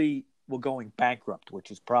actually were going bankrupt,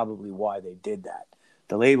 which is probably why they did that.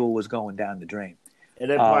 The label was going down the drain.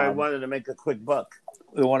 And they probably wanted to make a quick buck.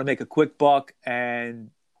 They want to make a quick buck,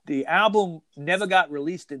 and the album never got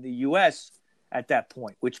released in the U.S. at that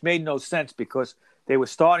point, which made no sense because they were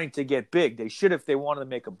starting to get big. They should, if they wanted to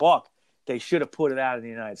make a buck, they should have put it out in the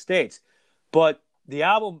United States. But the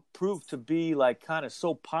album proved to be like kind of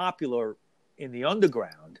so popular in the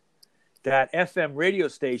underground that FM radio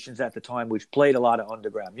stations at the time, which played a lot of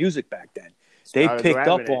underground music back then, they picked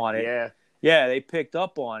up on it. Yeah, they picked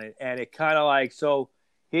up on it. And it kind of like, so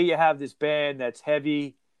here you have this band that's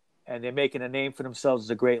heavy and they're making a name for themselves as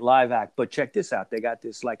a great live act. But check this out. They got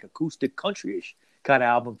this like acoustic country-ish kind of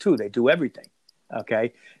album too. They do everything.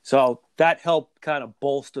 Okay, so that helped kind of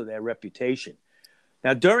bolster their reputation.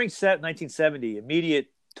 Now, during 1970, Immediate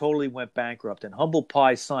totally went bankrupt, and Humble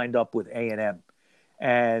Pie signed up with A&M.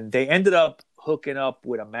 And they ended up hooking up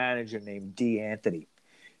with a manager named Dee Anthony.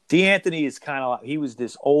 Dee Anthony is kind of like, he was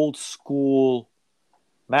this old school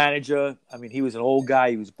manager. I mean, he was an old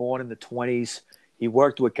guy. He was born in the 20s. He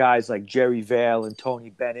worked with guys like Jerry Vale and Tony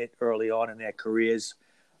Bennett early on in their careers.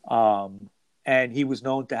 And he was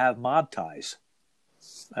known to have mob ties.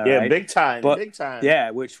 All right? Big time. Yeah,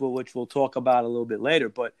 which we'll talk about a little bit later.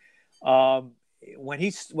 But when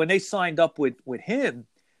they signed up with him,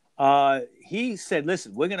 he said,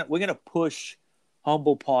 "Listen, we're gonna push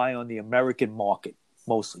Humble Pie on the American market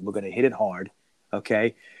mostly. We're gonna hit it hard."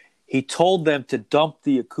 Okay. He told them to dump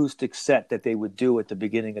the acoustic set that they would do at the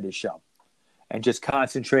beginning of the show, and just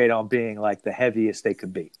concentrate on being like the heaviest they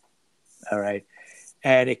could be. All right,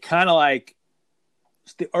 and it kind of like.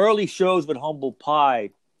 The early shows with Humble Pie,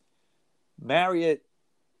 Marriott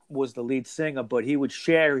was the lead singer, but he would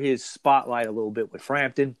share his spotlight a little bit with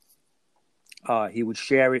Frampton. He would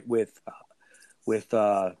share it with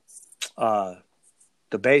the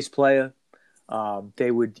bass player.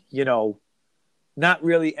 They would, not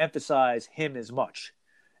really emphasize him as much.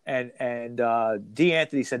 And Dee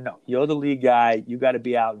Anthony said, "No, you're the lead guy. You got to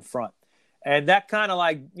be out in front." And that kind of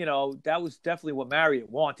like, that was definitely what Marriott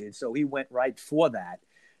wanted. So he went right for that.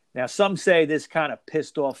 Now, some say this kind of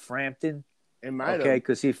pissed off Frampton. It might have. Okay,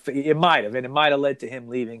 because it might have. And it might have led to him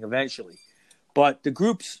leaving eventually. But the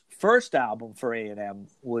group's first album for A&M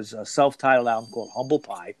was a self-titled album called Humble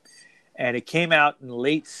Pie. And it came out in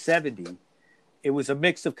late 70. It was a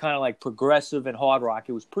mix of kind of like progressive and hard rock.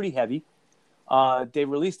 It was pretty heavy. They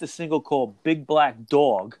released a single called Big Black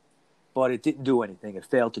Dog, but it didn't do anything. It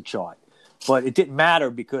failed to chart. But it didn't matter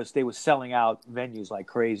because they were selling out venues like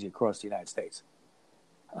crazy across the United States.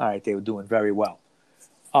 All right, they were doing very well.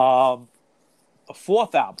 A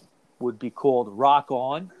fourth album would be called Rock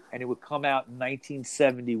On, and it would come out in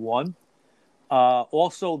 1971.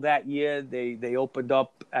 Also that year, they opened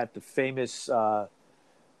up at the famous.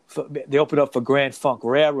 They opened up for Grand Funk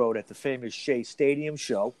Railroad at the famous Shea Stadium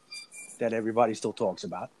show that everybody still talks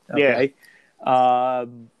about. Okay. Yeah.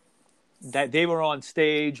 That they were on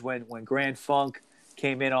stage when Grand Funk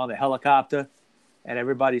came in on the helicopter, and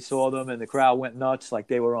everybody saw them, and the crowd went nuts like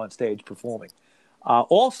they were on stage performing.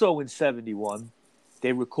 Also in 71,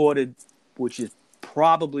 they recorded, which is we're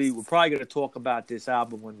probably going to talk about this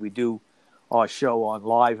album when we do our show on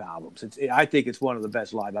live albums. I think it's one of the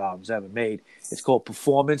best live albums ever made. It's called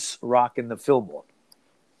Performance Rockin' the Fillmore.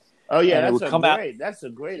 Oh yeah, And that's a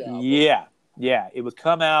great album. Yeah. It would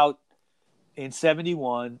come out in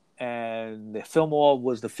 71, and the Fillmore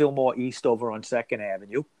was the Fillmore East over on 2nd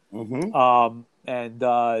Avenue. Mm-hmm.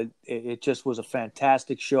 It just was a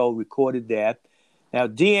fantastic show recorded there. Now,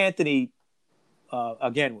 D'Anthony,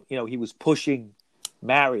 again, he was pushing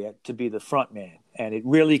Marriott to be the front man, and it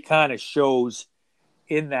really kind of shows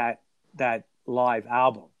in that live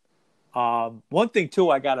album. One thing too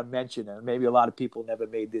I got to mention, and maybe a lot of people never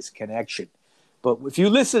made this connection, but if you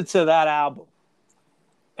listen to that album,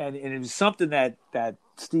 and it was something that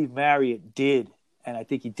Steve Marriott did, and I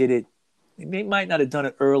think he did it. He might not have done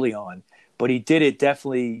it early on, but he did it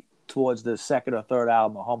definitely towards the second or third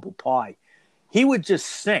album of Humble Pie. He would just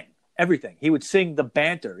sing everything. He would sing the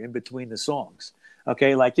banter in between the songs.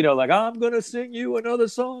 Okay, like I'm gonna sing you another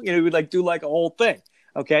song. He would do a whole thing.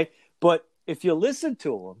 Okay, but if you listen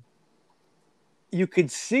to him, you could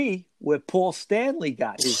see where Paul Stanley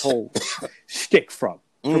got his whole shtick from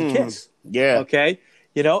Kiss. Yeah. Okay,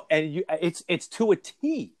 and it's to a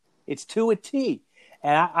T. It's to a T.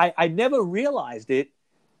 And I never realized it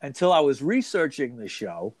until I was researching the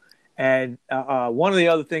show. And one of the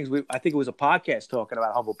other things, I think it was a podcast talking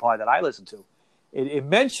about Humble Pie that I listened to. It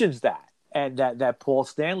mentions that, and that Paul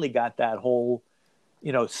Stanley got that whole,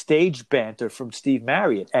 stage banter from Steve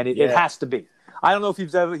Marriott. And it has to be. I don't know if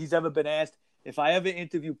he's ever been asked. If I ever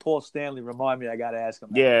interview Paul Stanley, remind me. I got to ask him.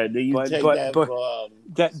 Yeah, do you take that from...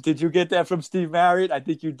 did you get that from Steve Marriott? I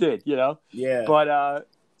think you did. Yeah. But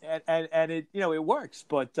and it it works.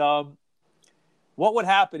 But what would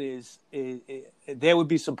happen is there would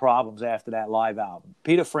be some problems after that live album.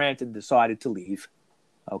 Peter Frampton decided to leave.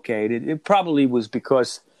 Okay, it probably was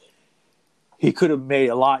because he could have made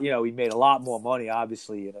a lot. He made a lot more money,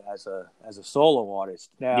 obviously, as a solo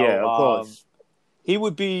artist. Now, yeah, of course, he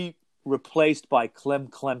would be replaced by Clem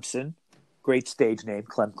Clemson, great stage name,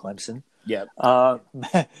 Clem Clemson. Yeah.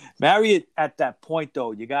 Marriott at that point,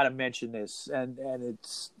 though, you got to mention this, and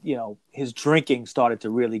it's his drinking started to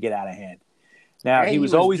really get out of hand. Now and he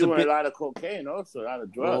was always doing a lot of cocaine, also a lot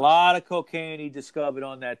of drugs. A lot of cocaine he discovered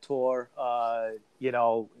on that tour.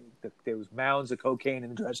 There was mounds of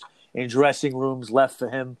cocaine in dressing rooms left for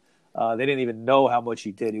him. They didn't even know how much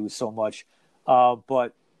he did. It was so much.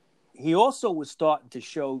 But he also was starting to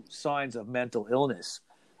show signs of mental illness.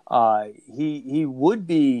 He would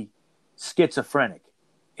be schizophrenic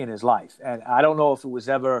in his life, and I don't know if it was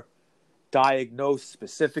ever diagnosed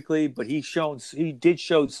specifically, but he did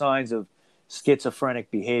show signs of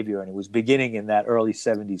schizophrenic behavior, and it was beginning in that early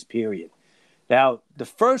 70s period. Now, the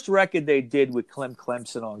first record they did with Clem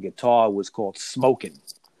Clemson on guitar was called Smokin',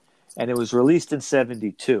 and it was released in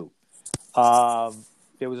 72.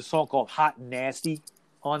 There was a song called Hot and Nasty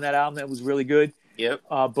on that album that was really good. Yep.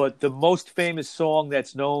 But the most famous song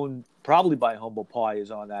that's known probably by Humble Pie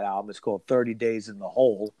is on that album. It's called 30 Days in the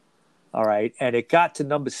Hole. All right. And it got to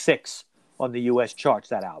number 6 on the U.S. charts,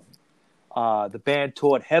 that album. The band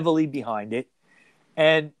toured heavily behind it.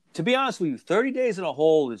 And to be honest with you, 30 Days in a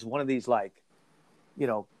Hole is one of these,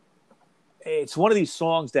 it's one of these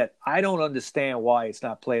songs that I don't understand why it's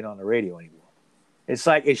not played on the radio anymore. It's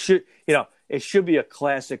like it should be a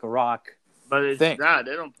classic rock but it's thing. Not.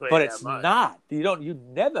 They don't play but that it's much. Not. You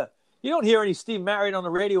don't hear any Steve Marriott on the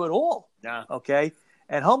radio at all. Nah. Okay.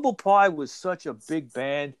 And Humble Pie was such a big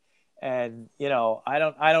band, and I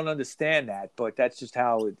don't understand that, but that's just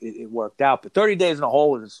how it worked out. But 30 Days in a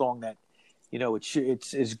Hole is a song that,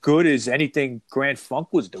 it's as good as anything Grand Funk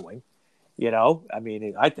was doing. I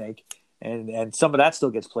mean, I think, and some of that still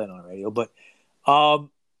gets played on the radio. But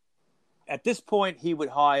at this point, he would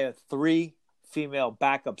hire 3 female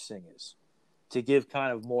backup singers to give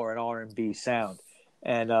kind of more an R&B sound,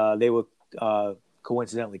 and they were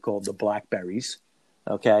coincidentally called the Blackberries.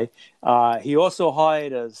 Okay. He also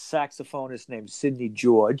hired a saxophonist named Sidney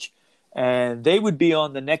George, and they would be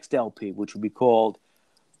on the next LP, which would be called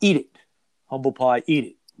Eat It, Humble Pie Eat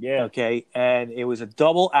It. Yeah. Okay. And it was a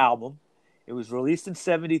double album. It was released in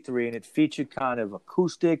 73, and it featured kind of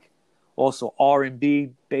acoustic, also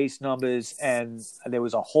R&B bass numbers, and there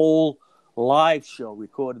was a whole live show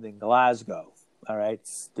recorded in Glasgow. All right.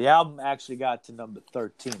 The album actually got to number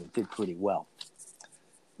 13. It did pretty well.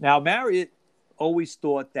 Now, Marriott always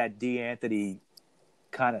thought that D'Anthony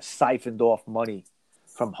kind of siphoned off money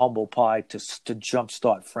from Humble Pie to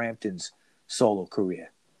jumpstart Frampton's solo career.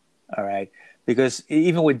 All right. Because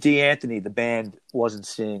even with D'Anthony, the band wasn't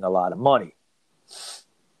seeing a lot of money.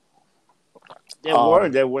 They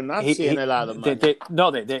were not seeing a lot of money.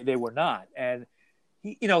 They were not. And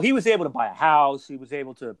he was able to buy a house. He was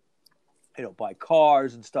able to, buy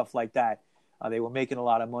cars and stuff like that. They were making a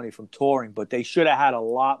lot of money from touring, but they should have had a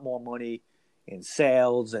lot more money in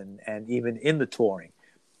sales and even in the touring.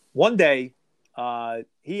 One day,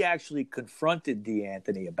 he actually confronted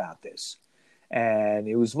D'Anthony about this. And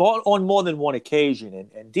it was on more than one occasion,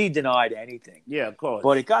 and Dee denied anything. Yeah, of course.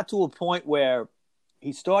 But it got to a point where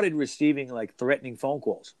he started receiving, like, threatening phone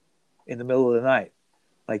calls in the middle of the night.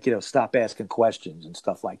 Like, stop asking questions and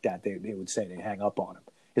stuff like that. They would say they'd hang up on him.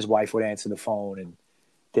 His wife would answer the phone, and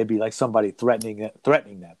there'd be, like, somebody threatening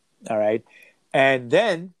them, all right? And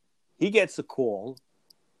then he gets a call,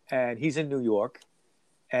 and he's in New York.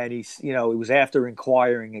 And he's, it was after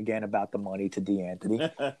inquiring again about the money to D'Anthony,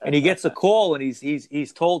 and he gets a call, and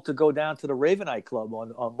he's told to go down to the Ravenite Club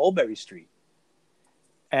on Mulberry Street.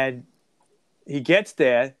 And he gets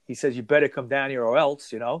there. He says, "You better come down here or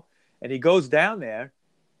else," And he goes down there,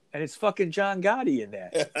 and it's fucking John Gotti in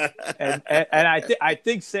there, and I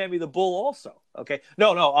think Sammy the Bull also. Okay,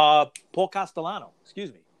 no, Paul Castellano.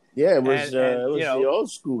 Excuse me. Yeah, it was the old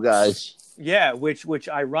school guys. Yeah, which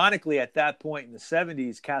ironically at that point in the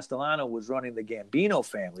 70s, Castellano was running the Gambino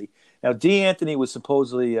family. Now D'Anthony was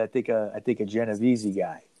supposedly, I think a Genovese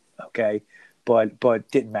guy, okay, but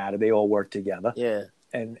didn't matter. They all worked together. Yeah,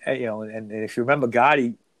 and if you remember,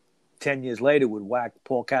 Gotti 10 years later would whack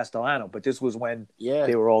Paul Castellano, but this was when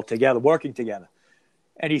they were all together, working together.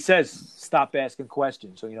 And he says, "Stop asking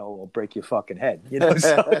questions, so I'll break your fucking head."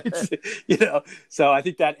 So I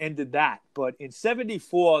think that ended that. But in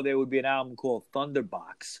 '74, there would be an album called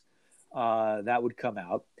Thunderbox that would come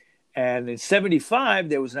out, and in '75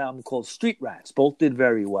 there was an album called Street Rats. Both did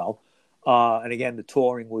very well, and again the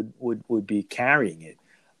touring would be carrying it.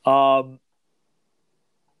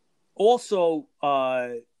 Also,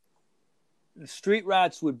 Street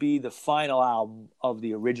Rats would be the final album of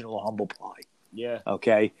the original Humble Pie. Yeah.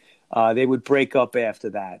 Okay. They would break up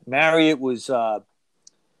after that. Marriott was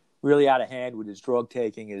really out of hand with his drug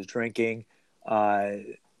taking, his drinking.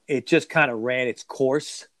 It just kind of ran its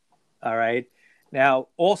course. All right. Now,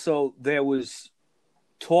 also, there was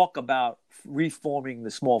talk about reforming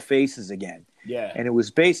the Small Faces again. Yeah. And it was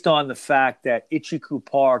based on the fact that Itchy-Coo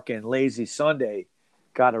Park and Lazy Sunday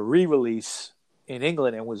got a re-release in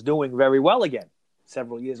England and was doing very well again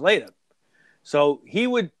several years later. So he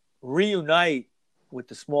would reunite with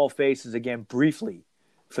the Small Faces again briefly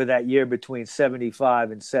for that year between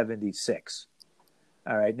 75 and 76.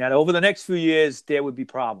 All right. Now, over the next few years, there would be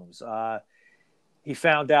problems. He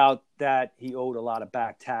found out that he owed a lot of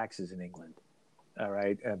back taxes in England. All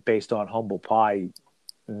right. Based on Humble Pie,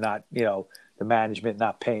 not, the management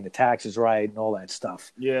not paying the taxes right and all that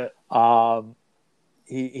stuff. Yeah.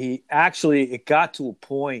 He actually, it got to a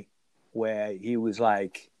point where he was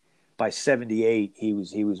like, by 78, he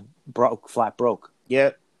was broke, flat broke.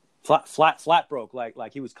 Yeah. Flat broke,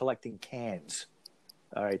 like he was collecting cans,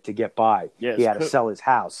 all right, to get by. Yes. He had to sell his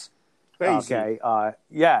house. Crazy. Okay.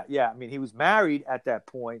 Yeah. I mean, he was married at that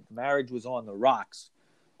point. The marriage was on the rocks.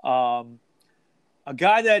 A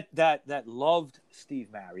guy that loved Steve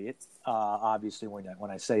Marriott, obviously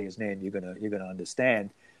when I say his name, you're gonna understand.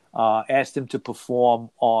 Asked him to perform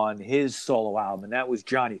on his solo album, and that was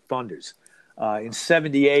Johnny Thunders. In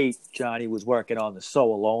 78, Johnny was working on the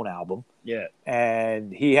So Alone album. Yeah.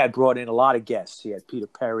 And he had brought in a lot of guests. He had Peter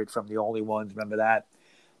Perrett from The Only Ones. Remember that?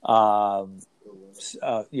 Phil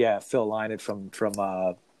Lynott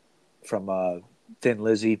from Thin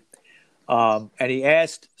Lizzy. And he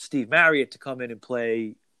asked Steve Marriott to come in and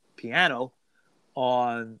play piano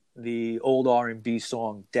on the old R&B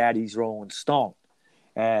song Daddy's Rolling Stone.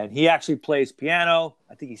 And he actually plays piano.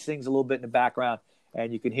 I think he sings a little bit in the background.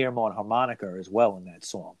 And you can hear him on harmonica as well in that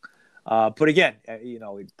song. But again,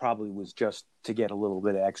 it probably was just to get a little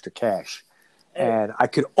bit of extra cash. And I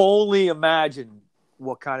could only imagine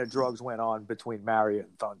what kind of drugs went on between Marriott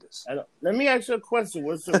and Thunders. Let me ask you a question.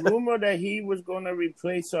 Was the rumor that he was going to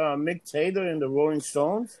replace Mick Taylor in the Rolling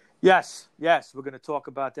Stones? Yes. We're going to talk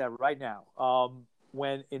about that right now.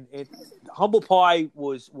 When Humble Pie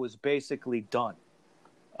was basically done,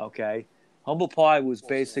 okay? Humble Pie was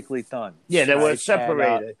basically done. Yeah, they were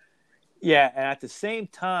separated. And at the same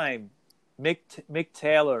time, Mick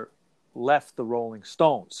Taylor left the Rolling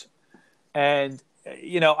Stones. And,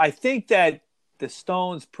 I think that the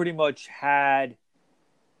Stones pretty much had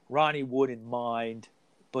Ronnie Wood in mind,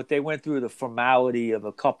 but they went through the formality of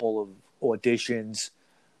a couple of auditions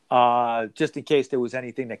just in case there was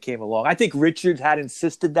anything that came along. I think Richards had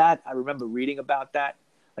insisted that. I remember reading about that.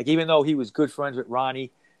 Like, even though he was good friends with Ronnie,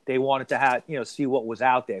 they wanted to have, see what was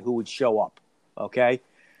out there, who would show up. Okay.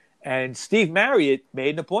 And Steve Marriott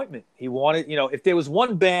made an appointment. He wanted, if there was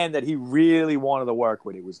one band that he really wanted to work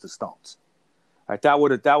with, it was the Stones. Right? That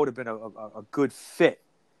would have been a good fit.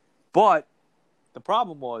 But the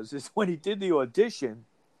problem is when he did the audition,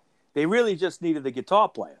 they really just needed the guitar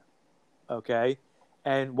player. Okay,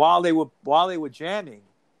 and while they were jamming,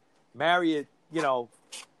 Marriott,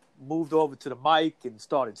 moved over to the mic and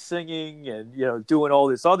started singing and doing all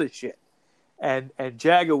this other shit. And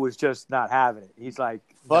Jagger was just not having it. He's like,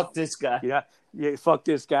 fuck this guy. Yeah, fuck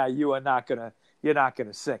this guy. You're not gonna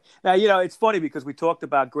sing. Now, it's funny because we talked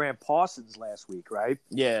about Graham Parsons last week, right?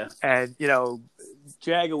 Yeah. And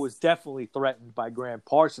Jagger was definitely threatened by Graham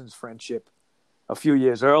Parsons' friendship a few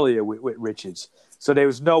years earlier with Richards. So there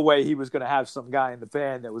was no way he was going to have some guy in the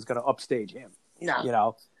band that was going to upstage him.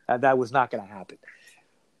 No. That was not going to happen.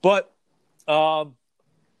 But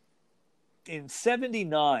in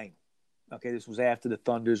 '79. Okay, this was after the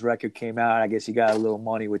Thunders record came out. I guess he got a little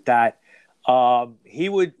money with that. He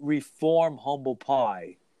would reform Humble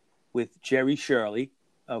Pie with Jerry Shirley.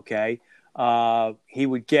 Okay. He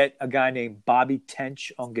would get a guy named Bobby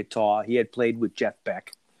Tench on guitar. He had played with Jeff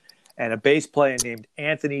Beck. And a bass player named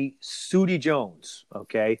Anthony Sooty Jones.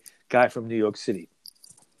 Okay. Guy from New York City.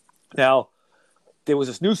 Now, there was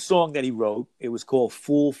this new song that he wrote. It was called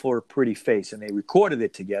Fool for a Pretty Face. And they recorded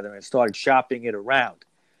it together and started shopping it around.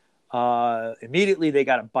 Immediately they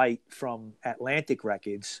got a bite from Atlantic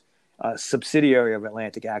Records, a subsidiary of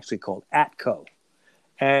Atlantic actually called Atco.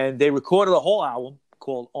 And they recorded a whole album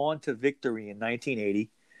called On to Victory in 1980.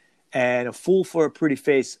 And A Fool for a Pretty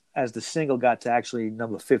Face as the single got to actually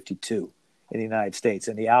number 52 in the United States.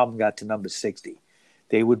 And the album got to number 60.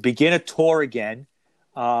 They would begin a tour again,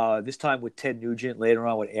 this time with Ted Nugent, later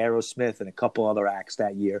on with Aerosmith and a couple other acts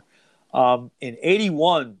that year. In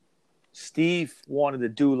 81, Steve wanted to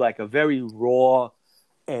do like a very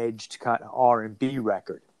raw-edged kind of R&B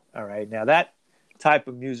record. All right. Now, that type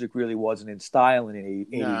of music really wasn't in style in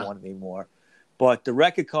 81 anymore. But the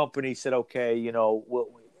record company said, okay,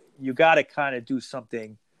 you got to kind of do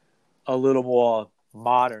something a little more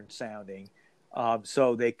modern sounding.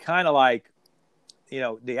 So they kind of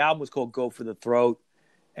the album was called Go for the Throat.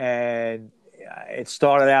 And it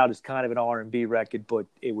started out as kind of an R&B record, but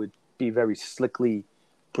it would be very slickly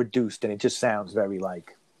produced, and it just sounds very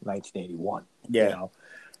like 1981. Yeah.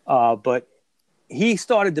 But he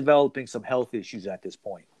started developing some health issues at this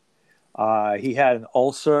point. He had an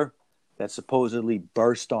ulcer that supposedly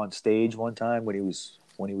burst on stage one time when he was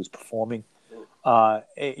performing.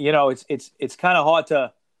 It's kind of hard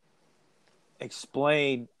to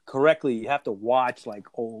explain correctly. You have to watch like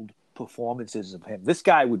old performances of him. This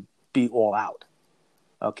guy would be all out.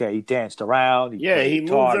 Okay, he danced around. He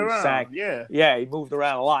moved around. He sang. Yeah, he moved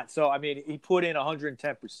around a lot. So, I mean, he put in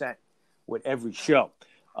 110% with every show.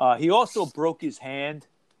 He also broke his hand,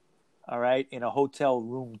 all right, in a hotel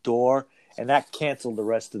room door, and that canceled the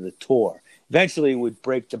rest of the tour. Eventually, would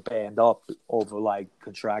break the band up over, like,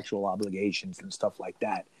 contractual obligations and stuff like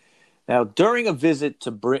that. Now, during a visit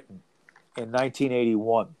to Britain in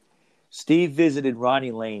 1981, Steve visited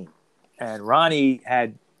Ronnie Lane, and Ronnie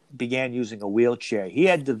began using a wheelchair. He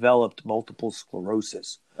had developed multiple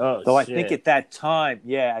sclerosis. Though I think at that time,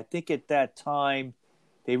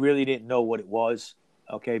 they really didn't know what it was.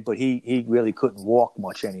 Okay, but he really couldn't walk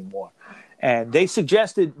much anymore. And they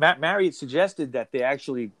suggested, Marriott suggested that they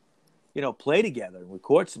actually, play together and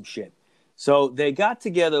record some shit. So they got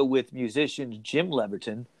together with musicians Jim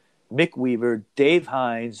Leverton, Mick Weaver, Dave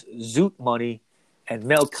Hines, Zoot Money, and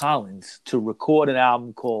Mel Collins to record an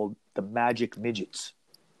album called The Magic Midgets.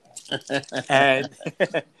 And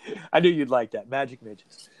I knew you'd like that, Magic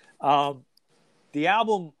Midgets. The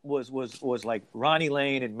album was like Ronnie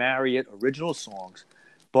Lane and Marriott original songs,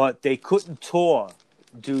 but they couldn't tour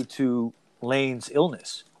due to Lane's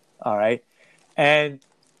illness. All right, and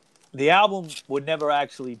the album would never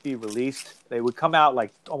actually be released. They would come out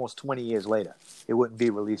like almost 20 years later. It wouldn't be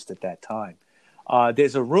released at that time.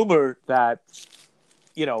 There's a rumor that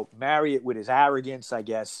Marriott, with his arrogance, I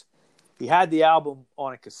guess, he had the album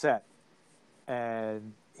on a cassette,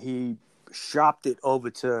 and he shopped it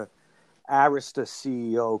over to Arista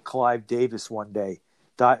CEO Clive Davis one day.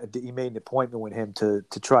 He made an appointment with him to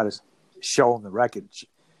try to show him the record.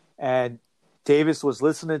 And Davis was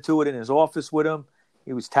listening to it in his office with him.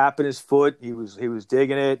 He was tapping his foot. He was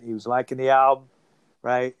digging it. He was liking the album,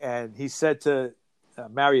 right? And he said to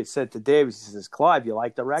Marriott said to Davis, he says, "Clive, you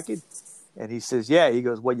like the record?" And he says, "Yeah." He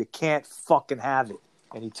goes, "Well, you can't fucking have it."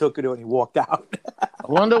 And he took it and he walked out. I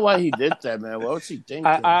wonder why he did that, man. What was he thinking?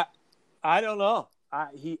 I don't know.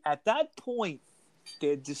 He at that point,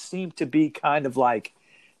 there just seemed to be kind of like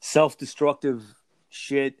self-destructive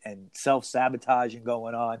shit and self-sabotaging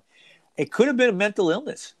going on. It could have been a mental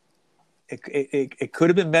illness. It could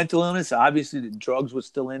have been mental illness. Obviously, the drugs were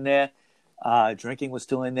still in there. Drinking was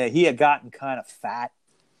still in there. He had gotten kind of fat.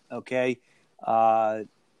 Okay. I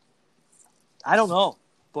don't know.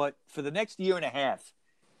 But for the next year and a half,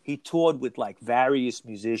 he toured with like various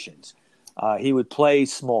musicians. He would play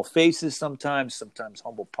Small Faces sometimes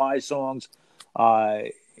Humble Pie songs.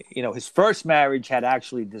 His first marriage had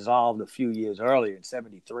actually dissolved a few years earlier in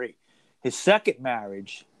 1973. His second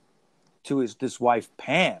marriage to this wife,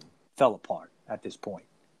 Pam, fell apart at this point,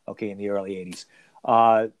 okay, in the early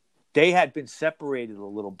 1980s. They had been separated a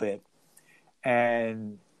little bit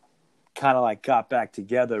and kind of like got back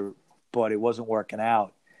together, but it wasn't working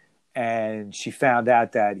out. And she found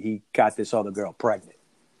out that he got this other girl pregnant.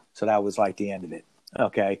 So that was like the end of it.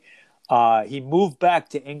 Okay. He moved back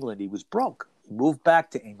to England. He was broke. He moved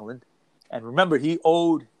back to England. And remember, he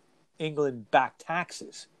owed England back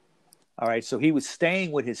taxes. All right. So he was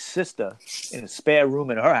staying with his sister in a spare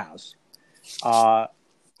room in her house.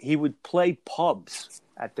 He would play pubs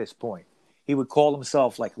at this point. He would call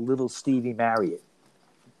himself like Little Stevie Marriott.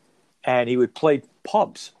 And he would play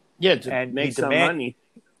pubs. Yeah, to make some money.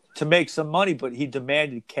 To make some money, but he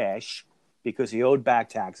demanded cash because he owed back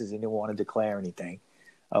taxes. He didn't want to declare anything.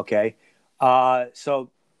 Okay. So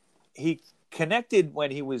he connected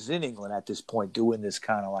when he was in England at this point, doing this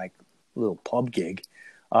kind of like little pub gig.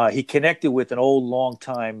 He connected with an old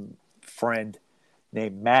longtime friend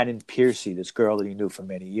named Madden Piercy, this girl that he knew for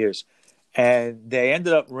many years. And they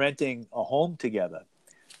ended up renting a home together.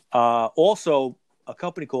 Also, a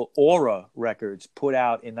company called Aura Records put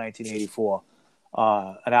out in 1984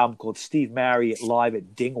 an album called Steve Marriott Live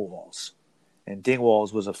at Dingwalls. And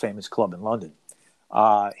Dingwalls was a famous club in London.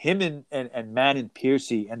 Him and Madden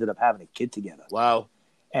Piercy ended up having a kid together. Wow.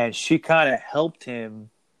 And she kind of helped him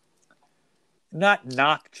not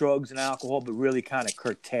knock drugs and alcohol, but really kind of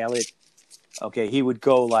curtail it. Okay, he would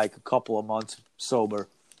go like a couple of months sober,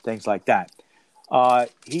 things like that.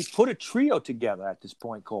 He put a trio together at this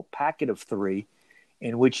point called Packet of Three,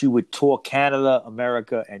 in which he would tour Canada,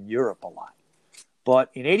 America, and Europe a lot.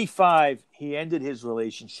 But in 1985, he ended his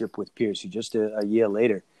relationship with Piercy just a year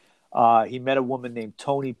later. He met a woman named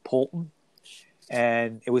Toni Polton,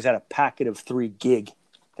 and it was at a Packet of Three gig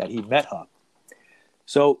that he met her.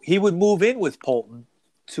 So he would move in with Polton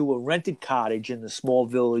to a rented cottage in the small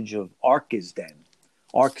village of Arksden,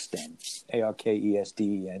 Arksden,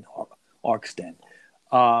 Arksden.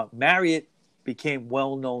 Marriott became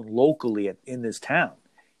well-known locally in this town.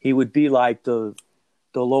 He would be like the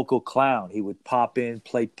local clown. He would pop in,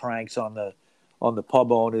 play pranks on the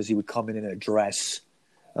pub owners. He would come in a dress,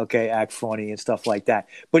 okay, act funny and stuff like that.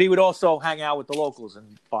 But he would also hang out with the locals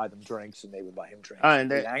and buy them drinks, and they would buy him drinks.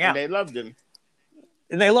 And they loved him.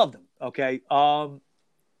 And they loved him, okay?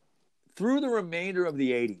 Through the remainder of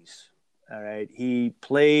the 1980s, all right, he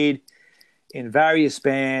played in various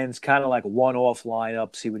bands, kind of like one-off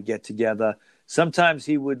lineups. He would get together. Sometimes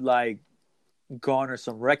he would like garner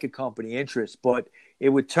some record company interest, but he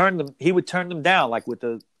would turn them down, like with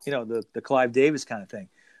the Clive Davis kind of thing.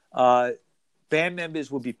 Band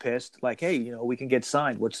members would be pissed, like, hey, we can get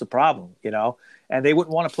signed. What's the problem? And they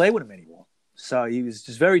wouldn't want to play with him anymore. So he was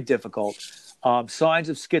just very difficult. Signs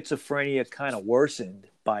of schizophrenia kind of worsened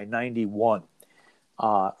by 1991.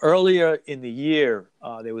 Earlier in the year,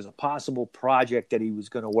 there was a possible project that he was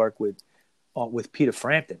going to work with Peter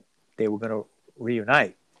Frampton. They were going to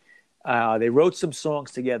reunite. They wrote some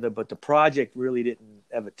songs together, but the project really didn't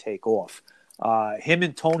ever take off. Him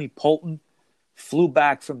and Toni Polton flew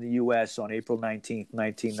back from the U.S. on April 19th,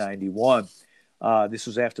 1991. This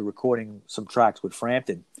was after recording some tracks with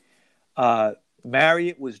Frampton.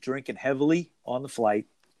 Marriott was drinking heavily on the flight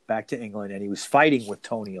back to England, and he was fighting with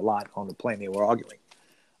Toni a lot on the plane. They were arguing.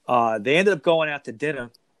 They ended up going out to dinner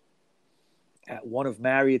at one of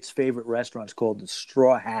Marriott's favorite restaurants called the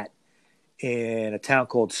Straw Hat in a town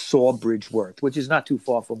called Sawbridgeworth, which is not too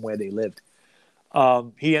far from where they lived.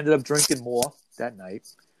 He ended up drinking more that night.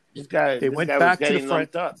 This guy was getting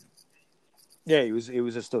lumped up. Yeah, it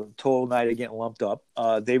was just a total night of getting lumped up.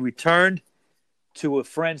 They returned to a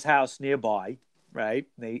friend's house nearby, right?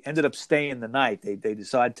 They ended up staying the night. They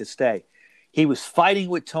decided to stay. He was fighting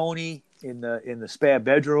with Toni in the spare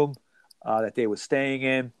bedroom that they were staying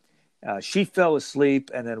in. She fell asleep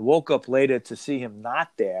and then woke up later to see him not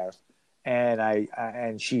there,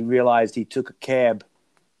 and she realized he took a cab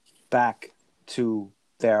back to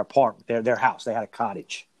their apartment, their house. They had a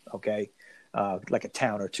cottage, okay, like a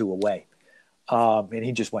town or two away, and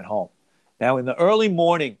he just went home. Now, in the early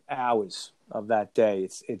morning hours of that day,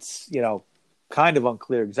 it's kind of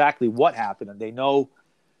unclear exactly what happened, and they know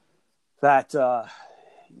that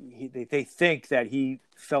they think that he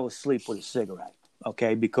fell asleep with a cigarette.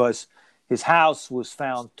 Okay, because his house was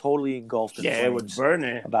found totally engulfed in Yeah, it was flames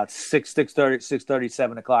burning. about 6:30,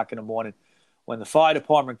 7 o'clock in the morning. When the fire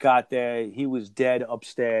department got there, he was dead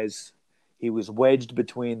upstairs. He was wedged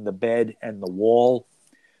between the bed and the wall.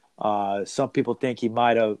 Some people think he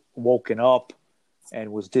might have woken up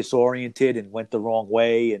and was disoriented and went the wrong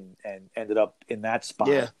way and ended up in that spot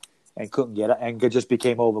Yeah. and couldn't get it and just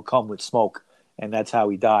became overcome with smoke. And that's how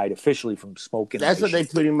he died, officially from smoke That's what inhalation.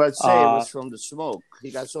 they pretty much say. It was from the smoke. He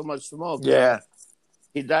got so much smoke. Yeah.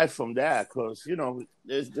 He died from that because,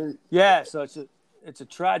 Yeah, so it's a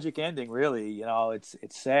tragic ending, really. You know, it's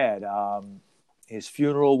sad. His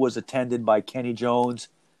funeral was attended by Kenny Jones,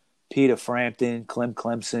 Peter Frampton, Clem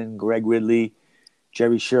Clemson, Greg Ridley,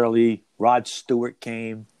 Jerry Shirley, Rod Stewart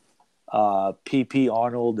came, P.P.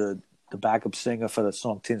 Arnold, the backup singer for the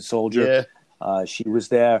song Tin Soldier. Yeah. She was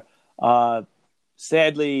there.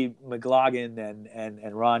 Sadly, McLaughlin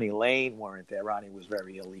and Ronnie Lane weren't there. Ronnie was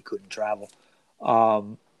very ill; he couldn't travel.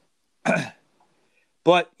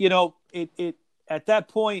 But you know, it at that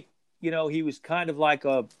point, you know, he was kind of like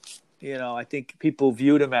I think people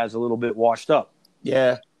viewed him as a little bit washed up.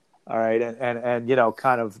 Yeah. All right, and you know,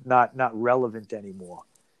 kind of not relevant anymore.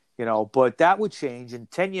 You know, but that would change, and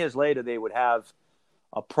 10 years later, they would have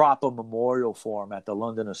a proper memorial for him at the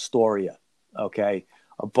London Astoria. Okay,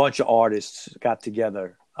 a bunch of artists got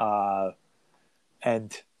together,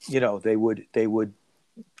 and you know, they would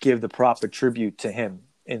give the proper tribute to him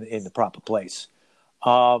in the proper place.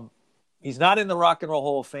 He's not in the Rock and Roll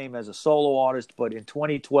Hall of Fame as a solo artist, but in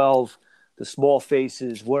 2012, the Small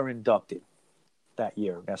Faces were inducted that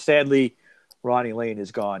year. Now, sadly, Ronnie Lane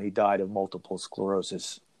is gone. He died of multiple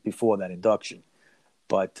sclerosis before that induction.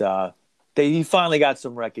 But he finally got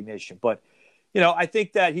some recognition. But, you know, I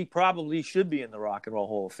think that he probably should be in the Rock and Roll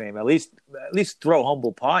Hall of Fame. At least throw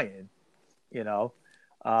Humble Pie in, you know,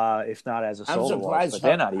 if not as a solo artist. But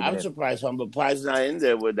they're not even I'm surprised Humble Pie's not in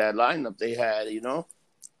there with that lineup they had, you know?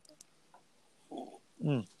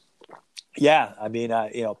 Yeah, I mean,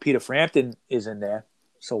 you know, Peter Frampton is in there,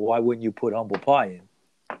 so why wouldn't you put Humble Pie in?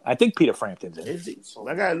 I think Peter Frampton's in. Is he?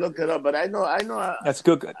 I gotta look it up, but I know. That's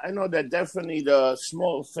good. I know that definitely the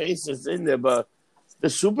Small Face is in there, but the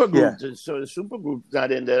supergroup, so the supergroup's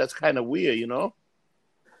not in there. That's kind of weird, you know?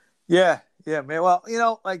 Yeah, man. Well, you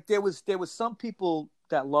know, like there was some people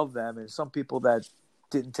that loved them and some people that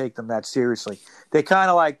didn't take them that seriously. They kind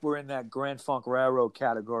of like were in that Grand Funk Railroad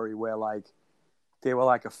category where like they were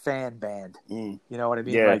like a fan band. You know what I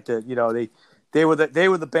mean? Yeah. Like they were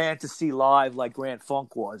the band to see live, like Grand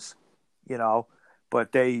Funk was. You know,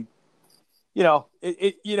 but they, you know,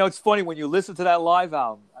 it's funny when you listen to that live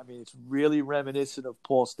album. I mean, it's really reminiscent of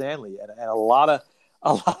Paul Stanley, and a lot of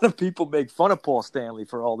people make fun of Paul Stanley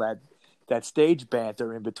for all that stage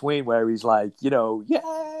banter in between, where he's like, yelling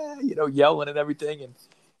and everything,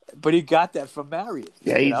 but he got that from Marriott.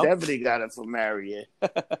 Yeah, he definitely got it from Marriott.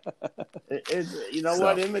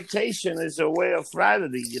 What? Imitation is a way of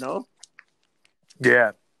fraternity, you know?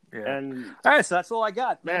 Yeah. And all right, so that's all I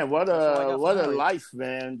got. Man, what a life,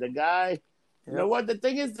 man. The guy, you know what? The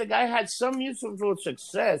thing is, the guy had some musical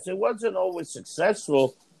success. It wasn't always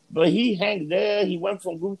successful, but he hung there. He went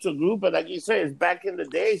from group to group. But like you say, it's back in the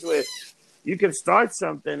days where you can start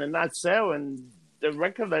something and not sell, and the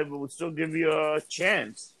record label would still give you a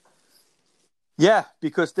chance. Yeah,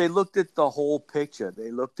 because they looked at the whole picture.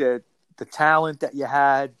 They looked at the talent that you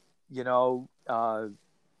had, you know.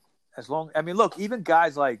 Look, even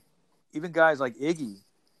guys like Iggy,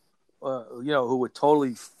 who were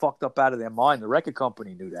totally fucked up out of their mind. The record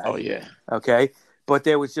company knew that. Oh yeah. Okay, but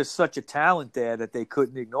there was just such a talent there that they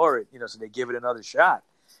couldn't ignore it. You know, so they give it another shot.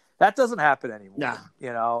 That doesn't happen anymore. Nah.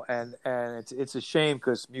 You know, and it's a shame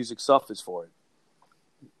because music suffers for it.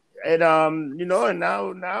 And and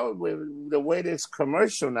now with the way this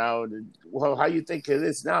commercial now, how you think it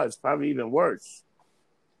is now, it's probably even worse.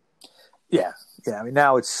 Yeah. I mean,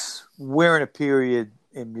 now we're in a period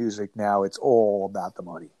in music now. It's all about the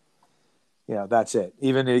money. You know, that's it.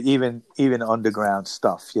 Even underground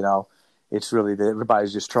stuff. You know, it's really that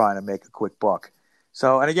everybody's just trying to make a quick buck.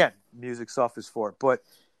 So, and again, music suffers for it. But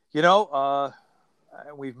you know,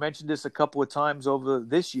 we've mentioned this a couple of times over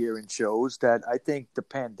this year in shows that I think the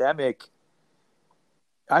pandemic.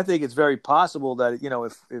 I think it's very possible that, you know,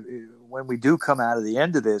 if when we do come out of the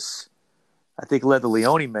end of this, I think Leather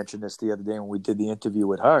Leone mentioned this the other day when we did the interview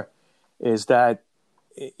with her, is that,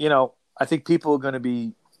 you know, I think people are going to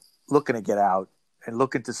be looking to get out and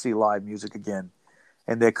looking to see live music again.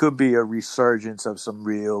 And there could be a resurgence of some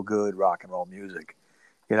real good rock and roll music.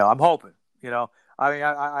 You know, I'm hoping, you know. I mean,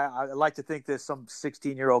 I like to think there's some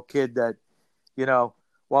 16-year-old kid that, you know,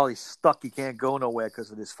 while he's stuck, he can't go nowhere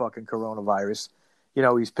because of this fucking coronavirus. You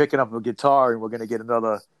know, he's picking up a guitar, and we're going to get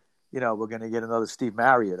another, Steve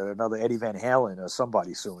Marriott or another Eddie Van Halen or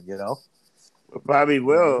somebody soon. You know, We probably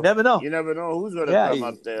will. You never know. You never know who's going to come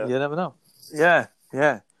up there. You never know. Yeah.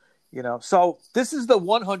 You know, so this is the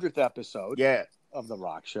 100th episode. Of the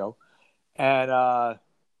Rock Show, and I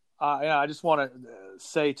just want to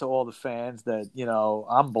say to all the fans that, you know,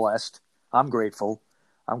 I'm blessed. I'm grateful.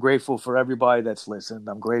 I'm grateful for everybody that's listened.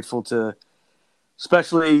 I'm grateful to,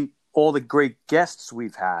 especially all the great guests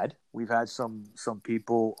we've had. We've had some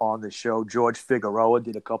people on the show. George Figueroa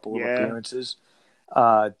did a couple of appearances.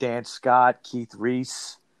 Dan Scott, Keith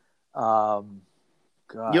Reese. Your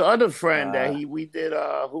other friend that we did.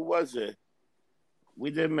 Who was it?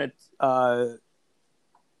 We did met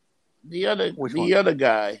the other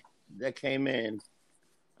guy that came in.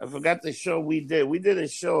 I forgot the show we did. We did a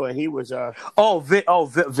show and he was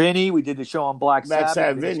Vinny. We did the show on Black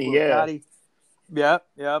Sabbath. Vinny, yeah. Yep.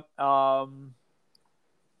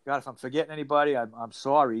 God, if I'm forgetting anybody, I'm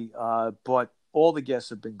sorry. But all the guests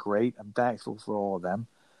have been great. I'm thankful for all of them.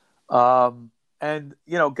 And,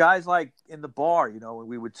 you know, guys like in the bar, you know, when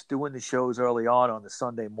we were doing the shows early on the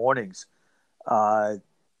Sunday mornings,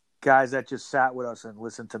 guys that just sat with us and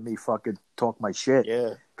listened to me fucking talk my shit.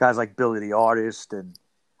 Yeah. Guys like Billy the Artist and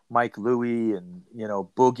Mike Louie and, you know,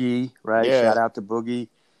 Boogie, right? Yeah. Shout out to Boogie.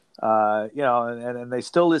 You know, and they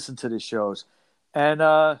still listen to the shows. And,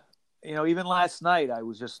 you know, even last night I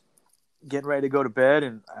was just getting ready to go to bed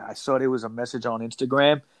and I saw there was a message on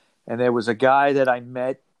Instagram and there was a guy that I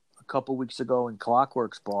met a couple weeks ago in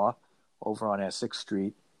Clockworks Bar over on Essex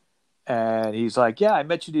Street. And he's like, yeah, I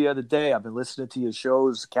met you the other day. I've been listening to your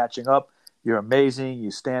shows, catching up. You're amazing.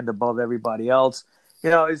 You stand above everybody else. You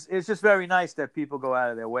know, it's just very nice that people go out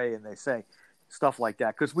of their way and they say stuff like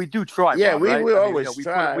that because we do try. Yeah, Bob, we right? always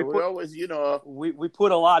try. We always, you know. We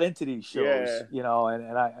put a lot into these shows, you know,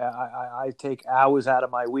 and I take hours out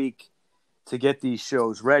of my week to get these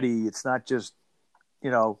shows ready. It's not just, you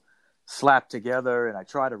know, slapped together, and I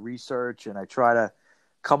try to research and I try to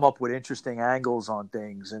come up with interesting angles on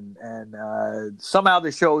things, and somehow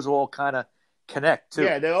the shows all kind of connect too.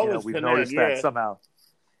 Yeah, they always we've connect. Noticed that somehow,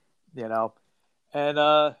 you know,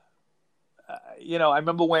 and you know, I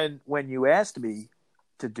remember when you asked me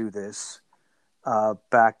to do this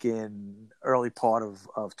back in early part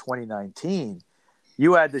of 2019,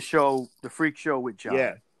 you had the show, the Freak Show with John.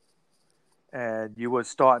 Yeah. And you were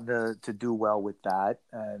starting to do well with that,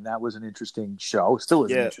 and that was an interesting show. Still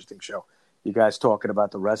is an interesting show. You guys talking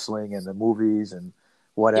about the wrestling and the movies and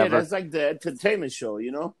whatever. Yeah, that's like the entertainment show,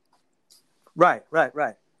 you know? Right.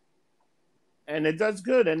 And it does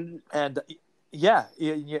good. And yeah,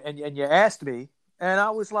 and you asked me, and I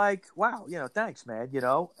was like, wow, you know, thanks, man, you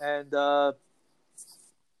know, and you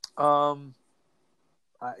know,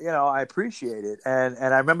 I appreciate it. And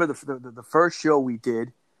I remember the first show we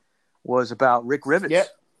did was about Rick Rivets. Yep.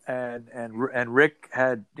 And Rick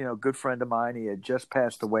had, you know, a good friend of mine. He had just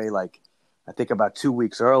passed away, like, I think about 2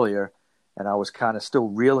 weeks earlier, and I was kind of still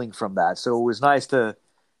reeling from that. So it was nice to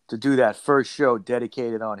do that first show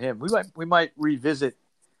dedicated on him. We might revisit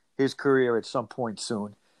his career at some point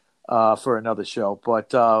soon for another show.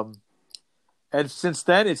 But and since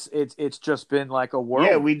then, it's just been like a whirl.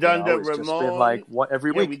 Yeah, we done the It's Ramon. just been like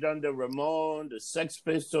every week. We done the Ramon, the Sex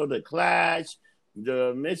Pistols, the Clash,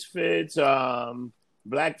 the Misfits,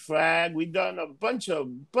 Black Flag. We done a bunch of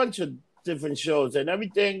different shows, and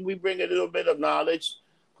everything we bring a little bit of knowledge.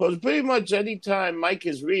 Because pretty much anytime Mike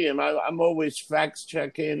is reading, I'm always fact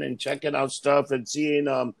checking and checking out stuff and seeing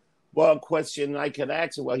what question I can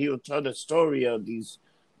ask him. Well, he'll tell the story of these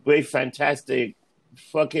great, fantastic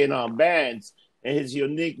fucking bands and his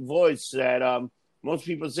unique voice that most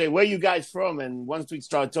people say, "Where you guys from?" And once we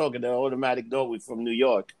start talking, they automatically know we're from New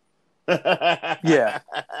York. yeah,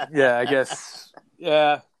 I guess.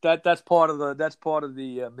 Yeah, that's part of the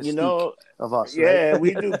mystique, you know, of us. Yeah, right?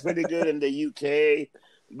 we do pretty good in the UK.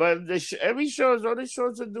 But every shows, all the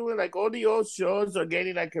shows are doing, like all the old shows are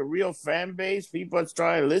getting like a real fan base. People are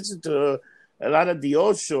trying to listen to a lot of the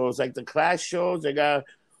old shows, like the Clash shows. They got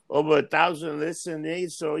over 1,000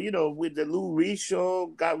 listeners. So, you know, with the Lou Reed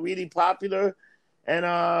show, got really popular. And,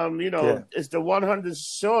 you know, it's the 100th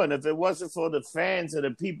show. And if it wasn't for the fans and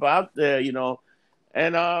the people out there, you know,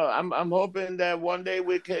 and I'm hoping that one day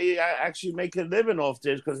we can actually make a living off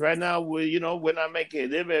this, because right now we're not making a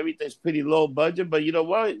living. Everything's pretty low budget, but you know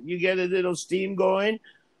what? You get a little steam going.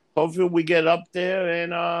 Hopefully we get up there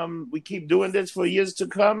and we keep doing this for years to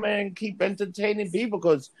come and keep entertaining people,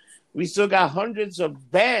 because we still got hundreds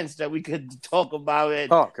of bands that we could talk about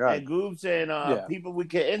and groups and people we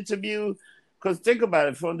could interview. Because think about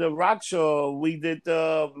it, from the rock show, we did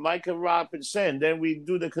the Mike and Rob and Sen. Then we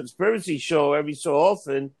do the conspiracy show every so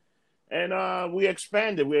often. And we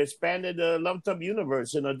expanded. We expanded the Lumped Up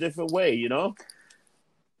universe in a different way, you know?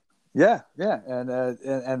 Yeah.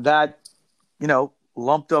 And that,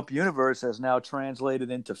 Lumped Up universe has now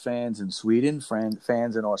translated into fans in Sweden,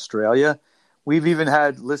 fans in Australia. We've even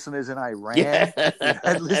had listeners in Iran. Yeah. We've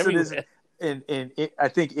had listeners in I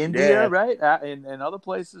think India, right? And other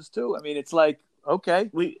places too. I mean, it's like, okay,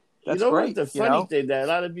 that's great. What's the funny thing that a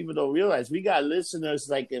lot of people don't realize? We got listeners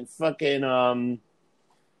like in fucking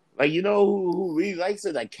like who really likes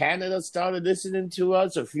it? Like Canada started listening to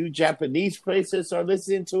us. A few Japanese places are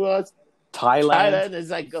listening to us. Thailand is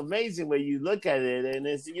like amazing when you look at it, and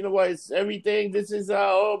it's it's everything. This is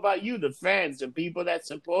all about you, the fans, the people that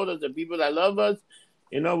support us, the people that love us.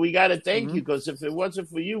 We got to thank you, because if it wasn't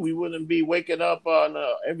for you, we wouldn't be waking up on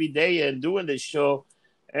every day and doing this show.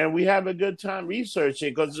 And we have a good time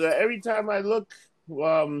researching, because every time I look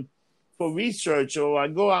for research, or I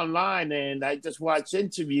go online and I just watch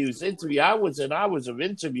hours and hours of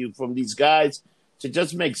interview from these guys to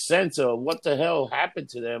just make sense of what the hell happened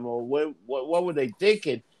to them, or what were they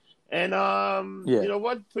thinking. And you know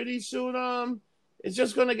what? Pretty soon, it's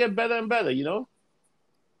just going to get better and better,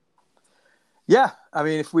 Yeah, I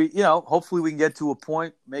mean, if we, hopefully we can get to a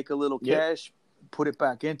point, make a little cash, put it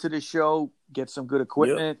back into the show, get some good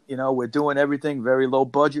equipment. We're doing everything very low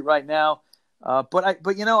budget right now. But I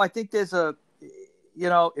think there's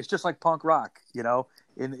it's just like punk rock,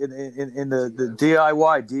 in the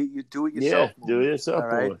DIY, you do it yourself. Yeah, do it yourself. All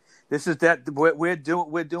right. This is that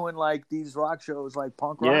we're doing like these rock shows, like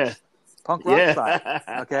punk rock style.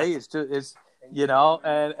 Okay, it's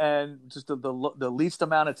and just the least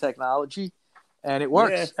amount of technology. And it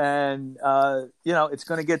works. Yeah. And, it's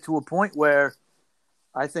going to get to a point where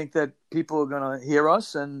I think that people are going to hear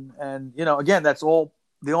us. And again, that's all.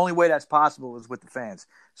 The only way that's possible is with the fans.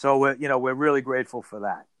 So, we're really grateful for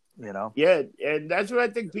that, Yeah, and that's what I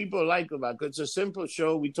think people like about it, because it's a simple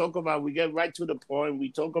show. We get right to the point.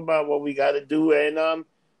 We talk about what we got to do. And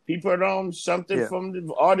people learn something from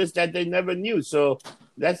the artists that they never knew. So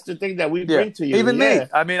that's the thing that we bring to you. Even me.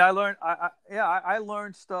 I mean, I learned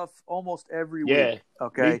stuff almost every week.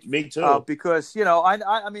 Okay, me too. Because I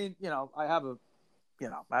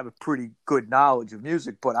have a pretty good knowledge of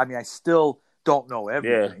music, but I mean, I still don't know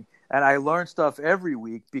everything. And I learn stuff every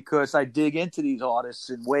week because I dig into these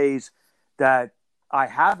artists in ways that I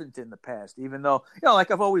haven't in the past. Even though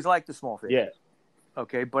like I've always liked the Small Faces. Yeah.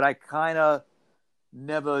 Okay, but I kind of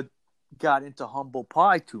never got into Humble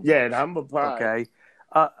Pie too much. Yeah, Humble Pie. Okay.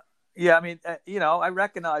 I mean, I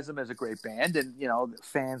recognize them as a great band, and,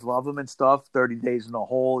 fans love them and stuff. 30 Days in a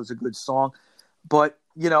Hole is a good song. But,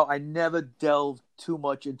 I never delved too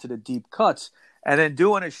much into the deep cuts. And then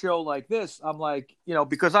doing a show like this, I'm like,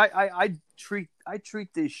 because I treat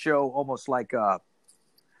this show almost like a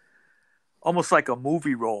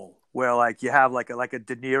movie role, where like you have like a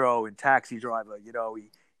De Niro in Taxi Driver.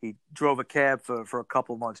 He drove a cab for a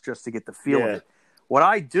couple of months just to get the feel of it. What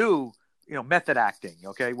I do, method acting.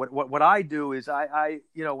 Okay. What I do is I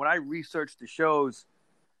when I research the shows,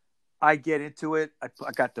 I get into it. I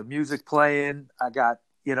got the music playing. I got,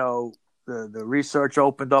 the research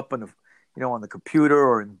opened up on the computer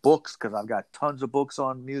or in books, because I've got tons of books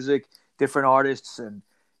on music, different artists. And,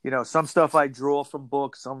 some stuff I draw from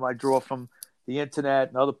books, some I draw from the internet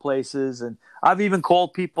and other places. And I've even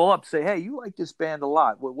called people up, say, hey, you like this band a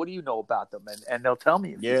lot. What do you know about them? And they'll tell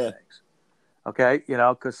me a few things. Okay.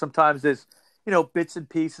 Because sometimes there's, bits and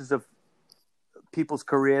pieces of people's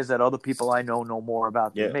careers that other people I know more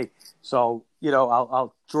about than me. So,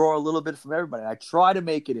 I'll draw a little bit from everybody. I try to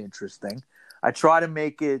make it interesting. I try to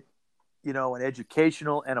make it, an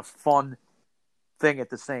educational and a fun thing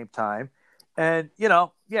at the same time. And, a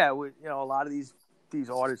lot of these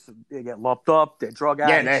artists, they get lumped up, they're drug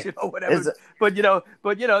addicts, whatever. But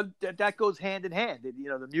that goes hand in hand.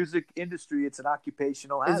 The music industry, it's an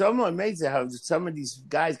occupational hazard. It's almost amazing how some of these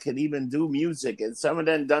guys can even do music, and some of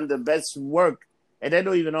them done the best work, and they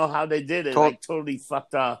don't even know how they did it. Totally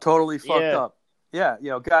fucked up. Totally fucked up. Yeah,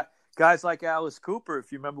 guys like Alice Cooper.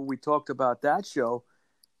 If you remember, we talked about that show.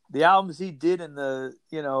 The albums he did in the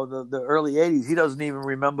early 80s, he doesn't even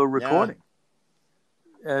remember recording.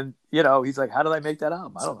 Yeah. And, he's like, how did I make that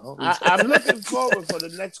album? I don't know. I'm looking forward for the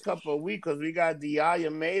next couple of weeks, because we got the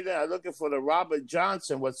Iron Maiden. I'm looking for the Robert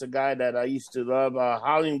Johnson, what's the guy that I used to love,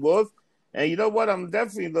 Howlin' Wolf. And you know what? I'm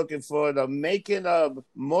definitely looking for the making of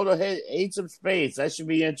Motorhead Ace of Spades. That should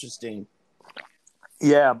be interesting.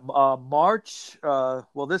 Yeah, March.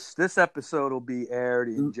 Well, this episode will be aired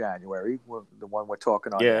in January. The one we're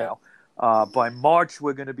talking on Yeah. now. By March,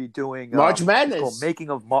 we're going to be doing March It's called Madness. Making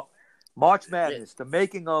of March Madness, the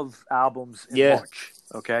making of albums in Yeah. March.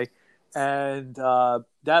 Okay, and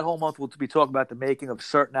that whole month we'll be talking about the making of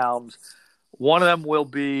certain albums. One of them will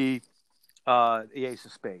be the Ace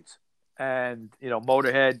of Spades, and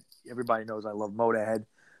Motorhead. Everybody knows I love Motorhead.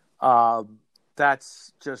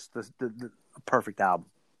 That's just the perfect album,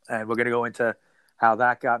 and we're going to go into how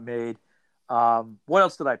that got made. What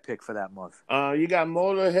else did I pick for that month? You got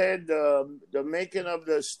Motorhead, the making of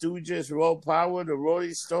the Stooges, Raw Power, the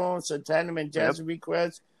Rolling Stones, Santana and Jazz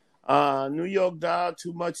Request, New York Doll,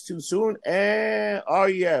 Too Much Too Soon, and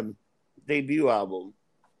REM debut album.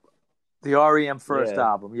 The REM first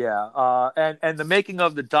album, yeah, and the making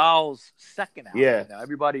of the Dolls' second album. Yeah. Now,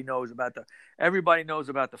 everybody knows about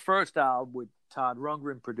the first album with Todd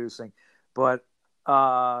Rundgren producing, but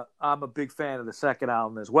I'm a big fan of the second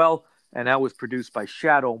album as well, and that was produced by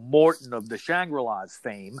Shadow Morton of the Shangri-Las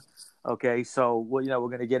fame. Okay, so we're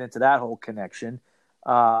going to get into that whole connection.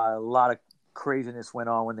 A lot of craziness went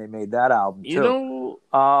on when they made that album too.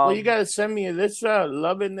 Well, you gotta send me a list.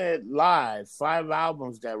 Loving It Live, 5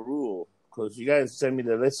 albums that rule. Because you gotta send me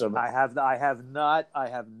the list of. I have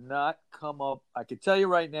not come up. I can tell you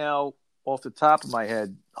right now, off the top of my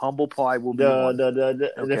head, Humble Pie will be one.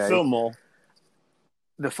 The Fillmore.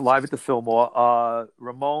 The Live at the Fillmore.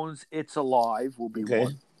 Ramones, It's Alive will be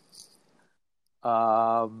one.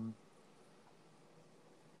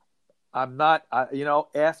 I'm not.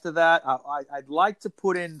 After that, I'd like to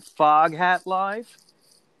put in Foghat Live.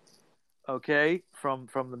 Okay, from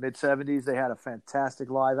the mid '70s, they had a fantastic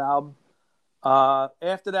live album.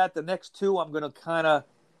 After that, the next two, I'm gonna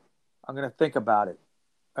think about it.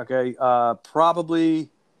 Okay, probably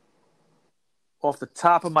off the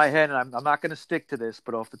top of my head, and I'm not gonna stick to this,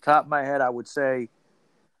 but off the top of my head, I would say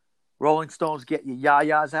Rolling Stones, Get Your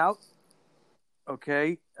Ya-Ya's Out.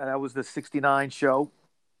 Okay, that was the '69 show,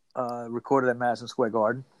 recorded at Madison Square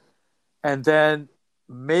Garden, and then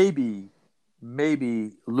maybe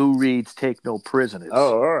Lou Reed's Take No Prisoners.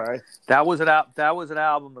 Oh, all right. That was an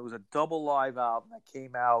album. It was a double live album that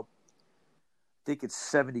came out. I think it's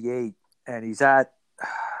 '78, and he's at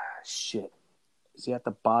shit. Is he at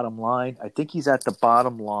the bottom line? I think he's at the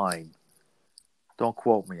bottom line. Don't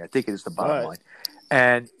quote me. I think it is the bottom line.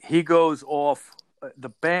 And he goes off the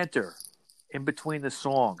banter in between the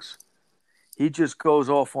songs. He just goes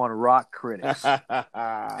off on rock critics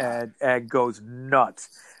and goes nuts.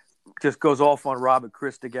 Just goes off on Robert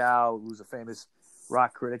Christgau, who's a famous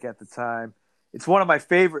rock critic at the time. It's one of my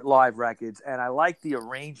favorite live records, and I like the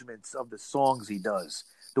arrangements of the songs he does,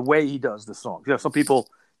 the way he does the songs. Some people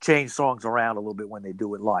change songs around a little bit when they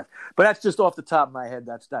do it live, but that's just off the top of my head.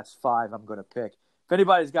 That's 5 I'm going to pick. If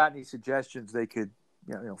anybody's got any suggestions, they could,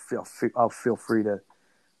 feel free to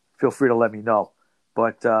let me know.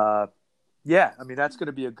 But yeah, I mean, that's going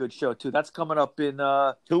to be a good show, too. That's coming up in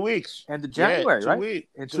 2 weeks. End of January, right?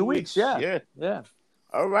 In 2 weeks, yeah. Yeah.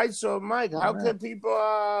 All right. So, Mike, how can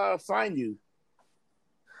people find you?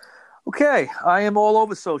 Okay. I am all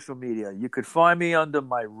over social media. You could find me under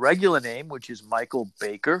my regular name, which is Michael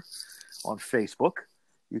Baker on Facebook.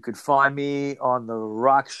 You could find me on the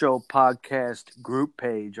Rock Show Podcast group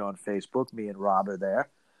page on Facebook. Me and Rob are there.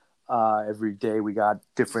 Every day we got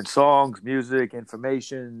different songs, music,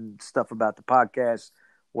 information, stuff about the podcast,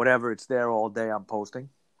 whatever. It's there all day. I'm posting.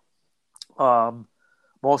 I'm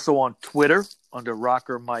also on Twitter under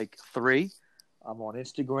Rocker Mike 3. I'm on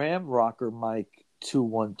Instagram, Rocker Mike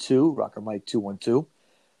 212, Rocker Mike 212.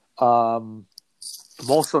 I'm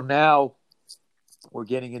also now we're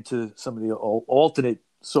getting into some of the alternate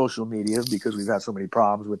social media because we've had so many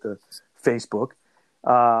problems with the Facebook.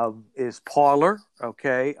 Is Parler,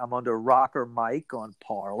 okay? I'm under Rocker Mike on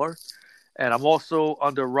Parler. And I'm also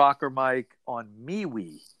under Rocker Mike on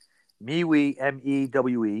MeWe. MeWe,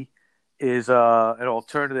 M-E-W-E, is an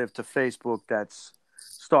alternative to Facebook that's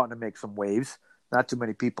starting to make some waves. Not too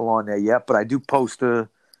many people on there yet, but I do post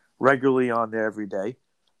regularly on there every day.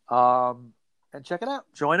 And check it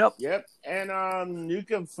out. Join up. Yep. And you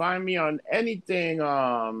can find me on anything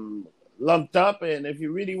lumped up. And if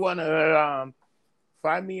you really want to...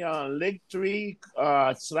 find me on Linktree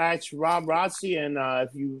 /Rob Rossi, and if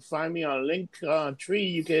you find me on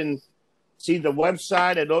Linktree, you can see the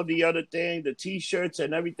website and all the other things, the T-shirts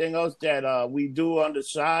and everything else that we do on the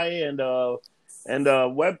site and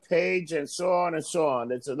the web page and so on and so on.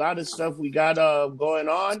 There's a lot of stuff we got going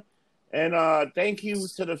on, and thank you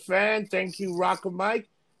to the fan. Thank you, Rocker Mike,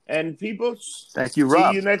 and people. Thank you,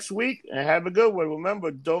 Rob. See you next week, and have a good one. Remember,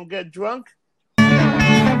 don't get drunk.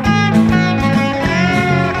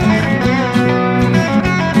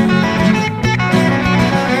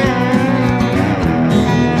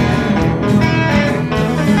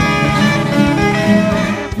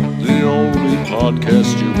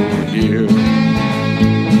 hear.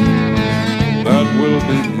 That will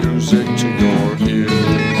be music to your ears.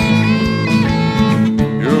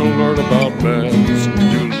 You'll learn about bands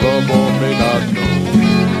you love or may not know,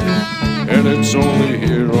 and it's only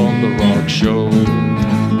here on The Rock Show.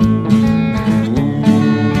 Ooh,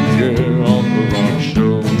 yeah, on The Rock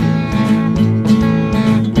Show.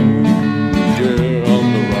 Ooh, yeah, on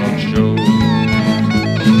The Rock Show.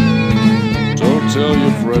 Don't tell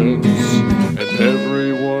your friends and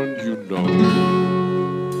everyone you know.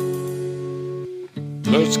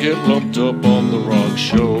 Let's get lumped up on The Rock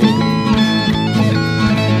Show.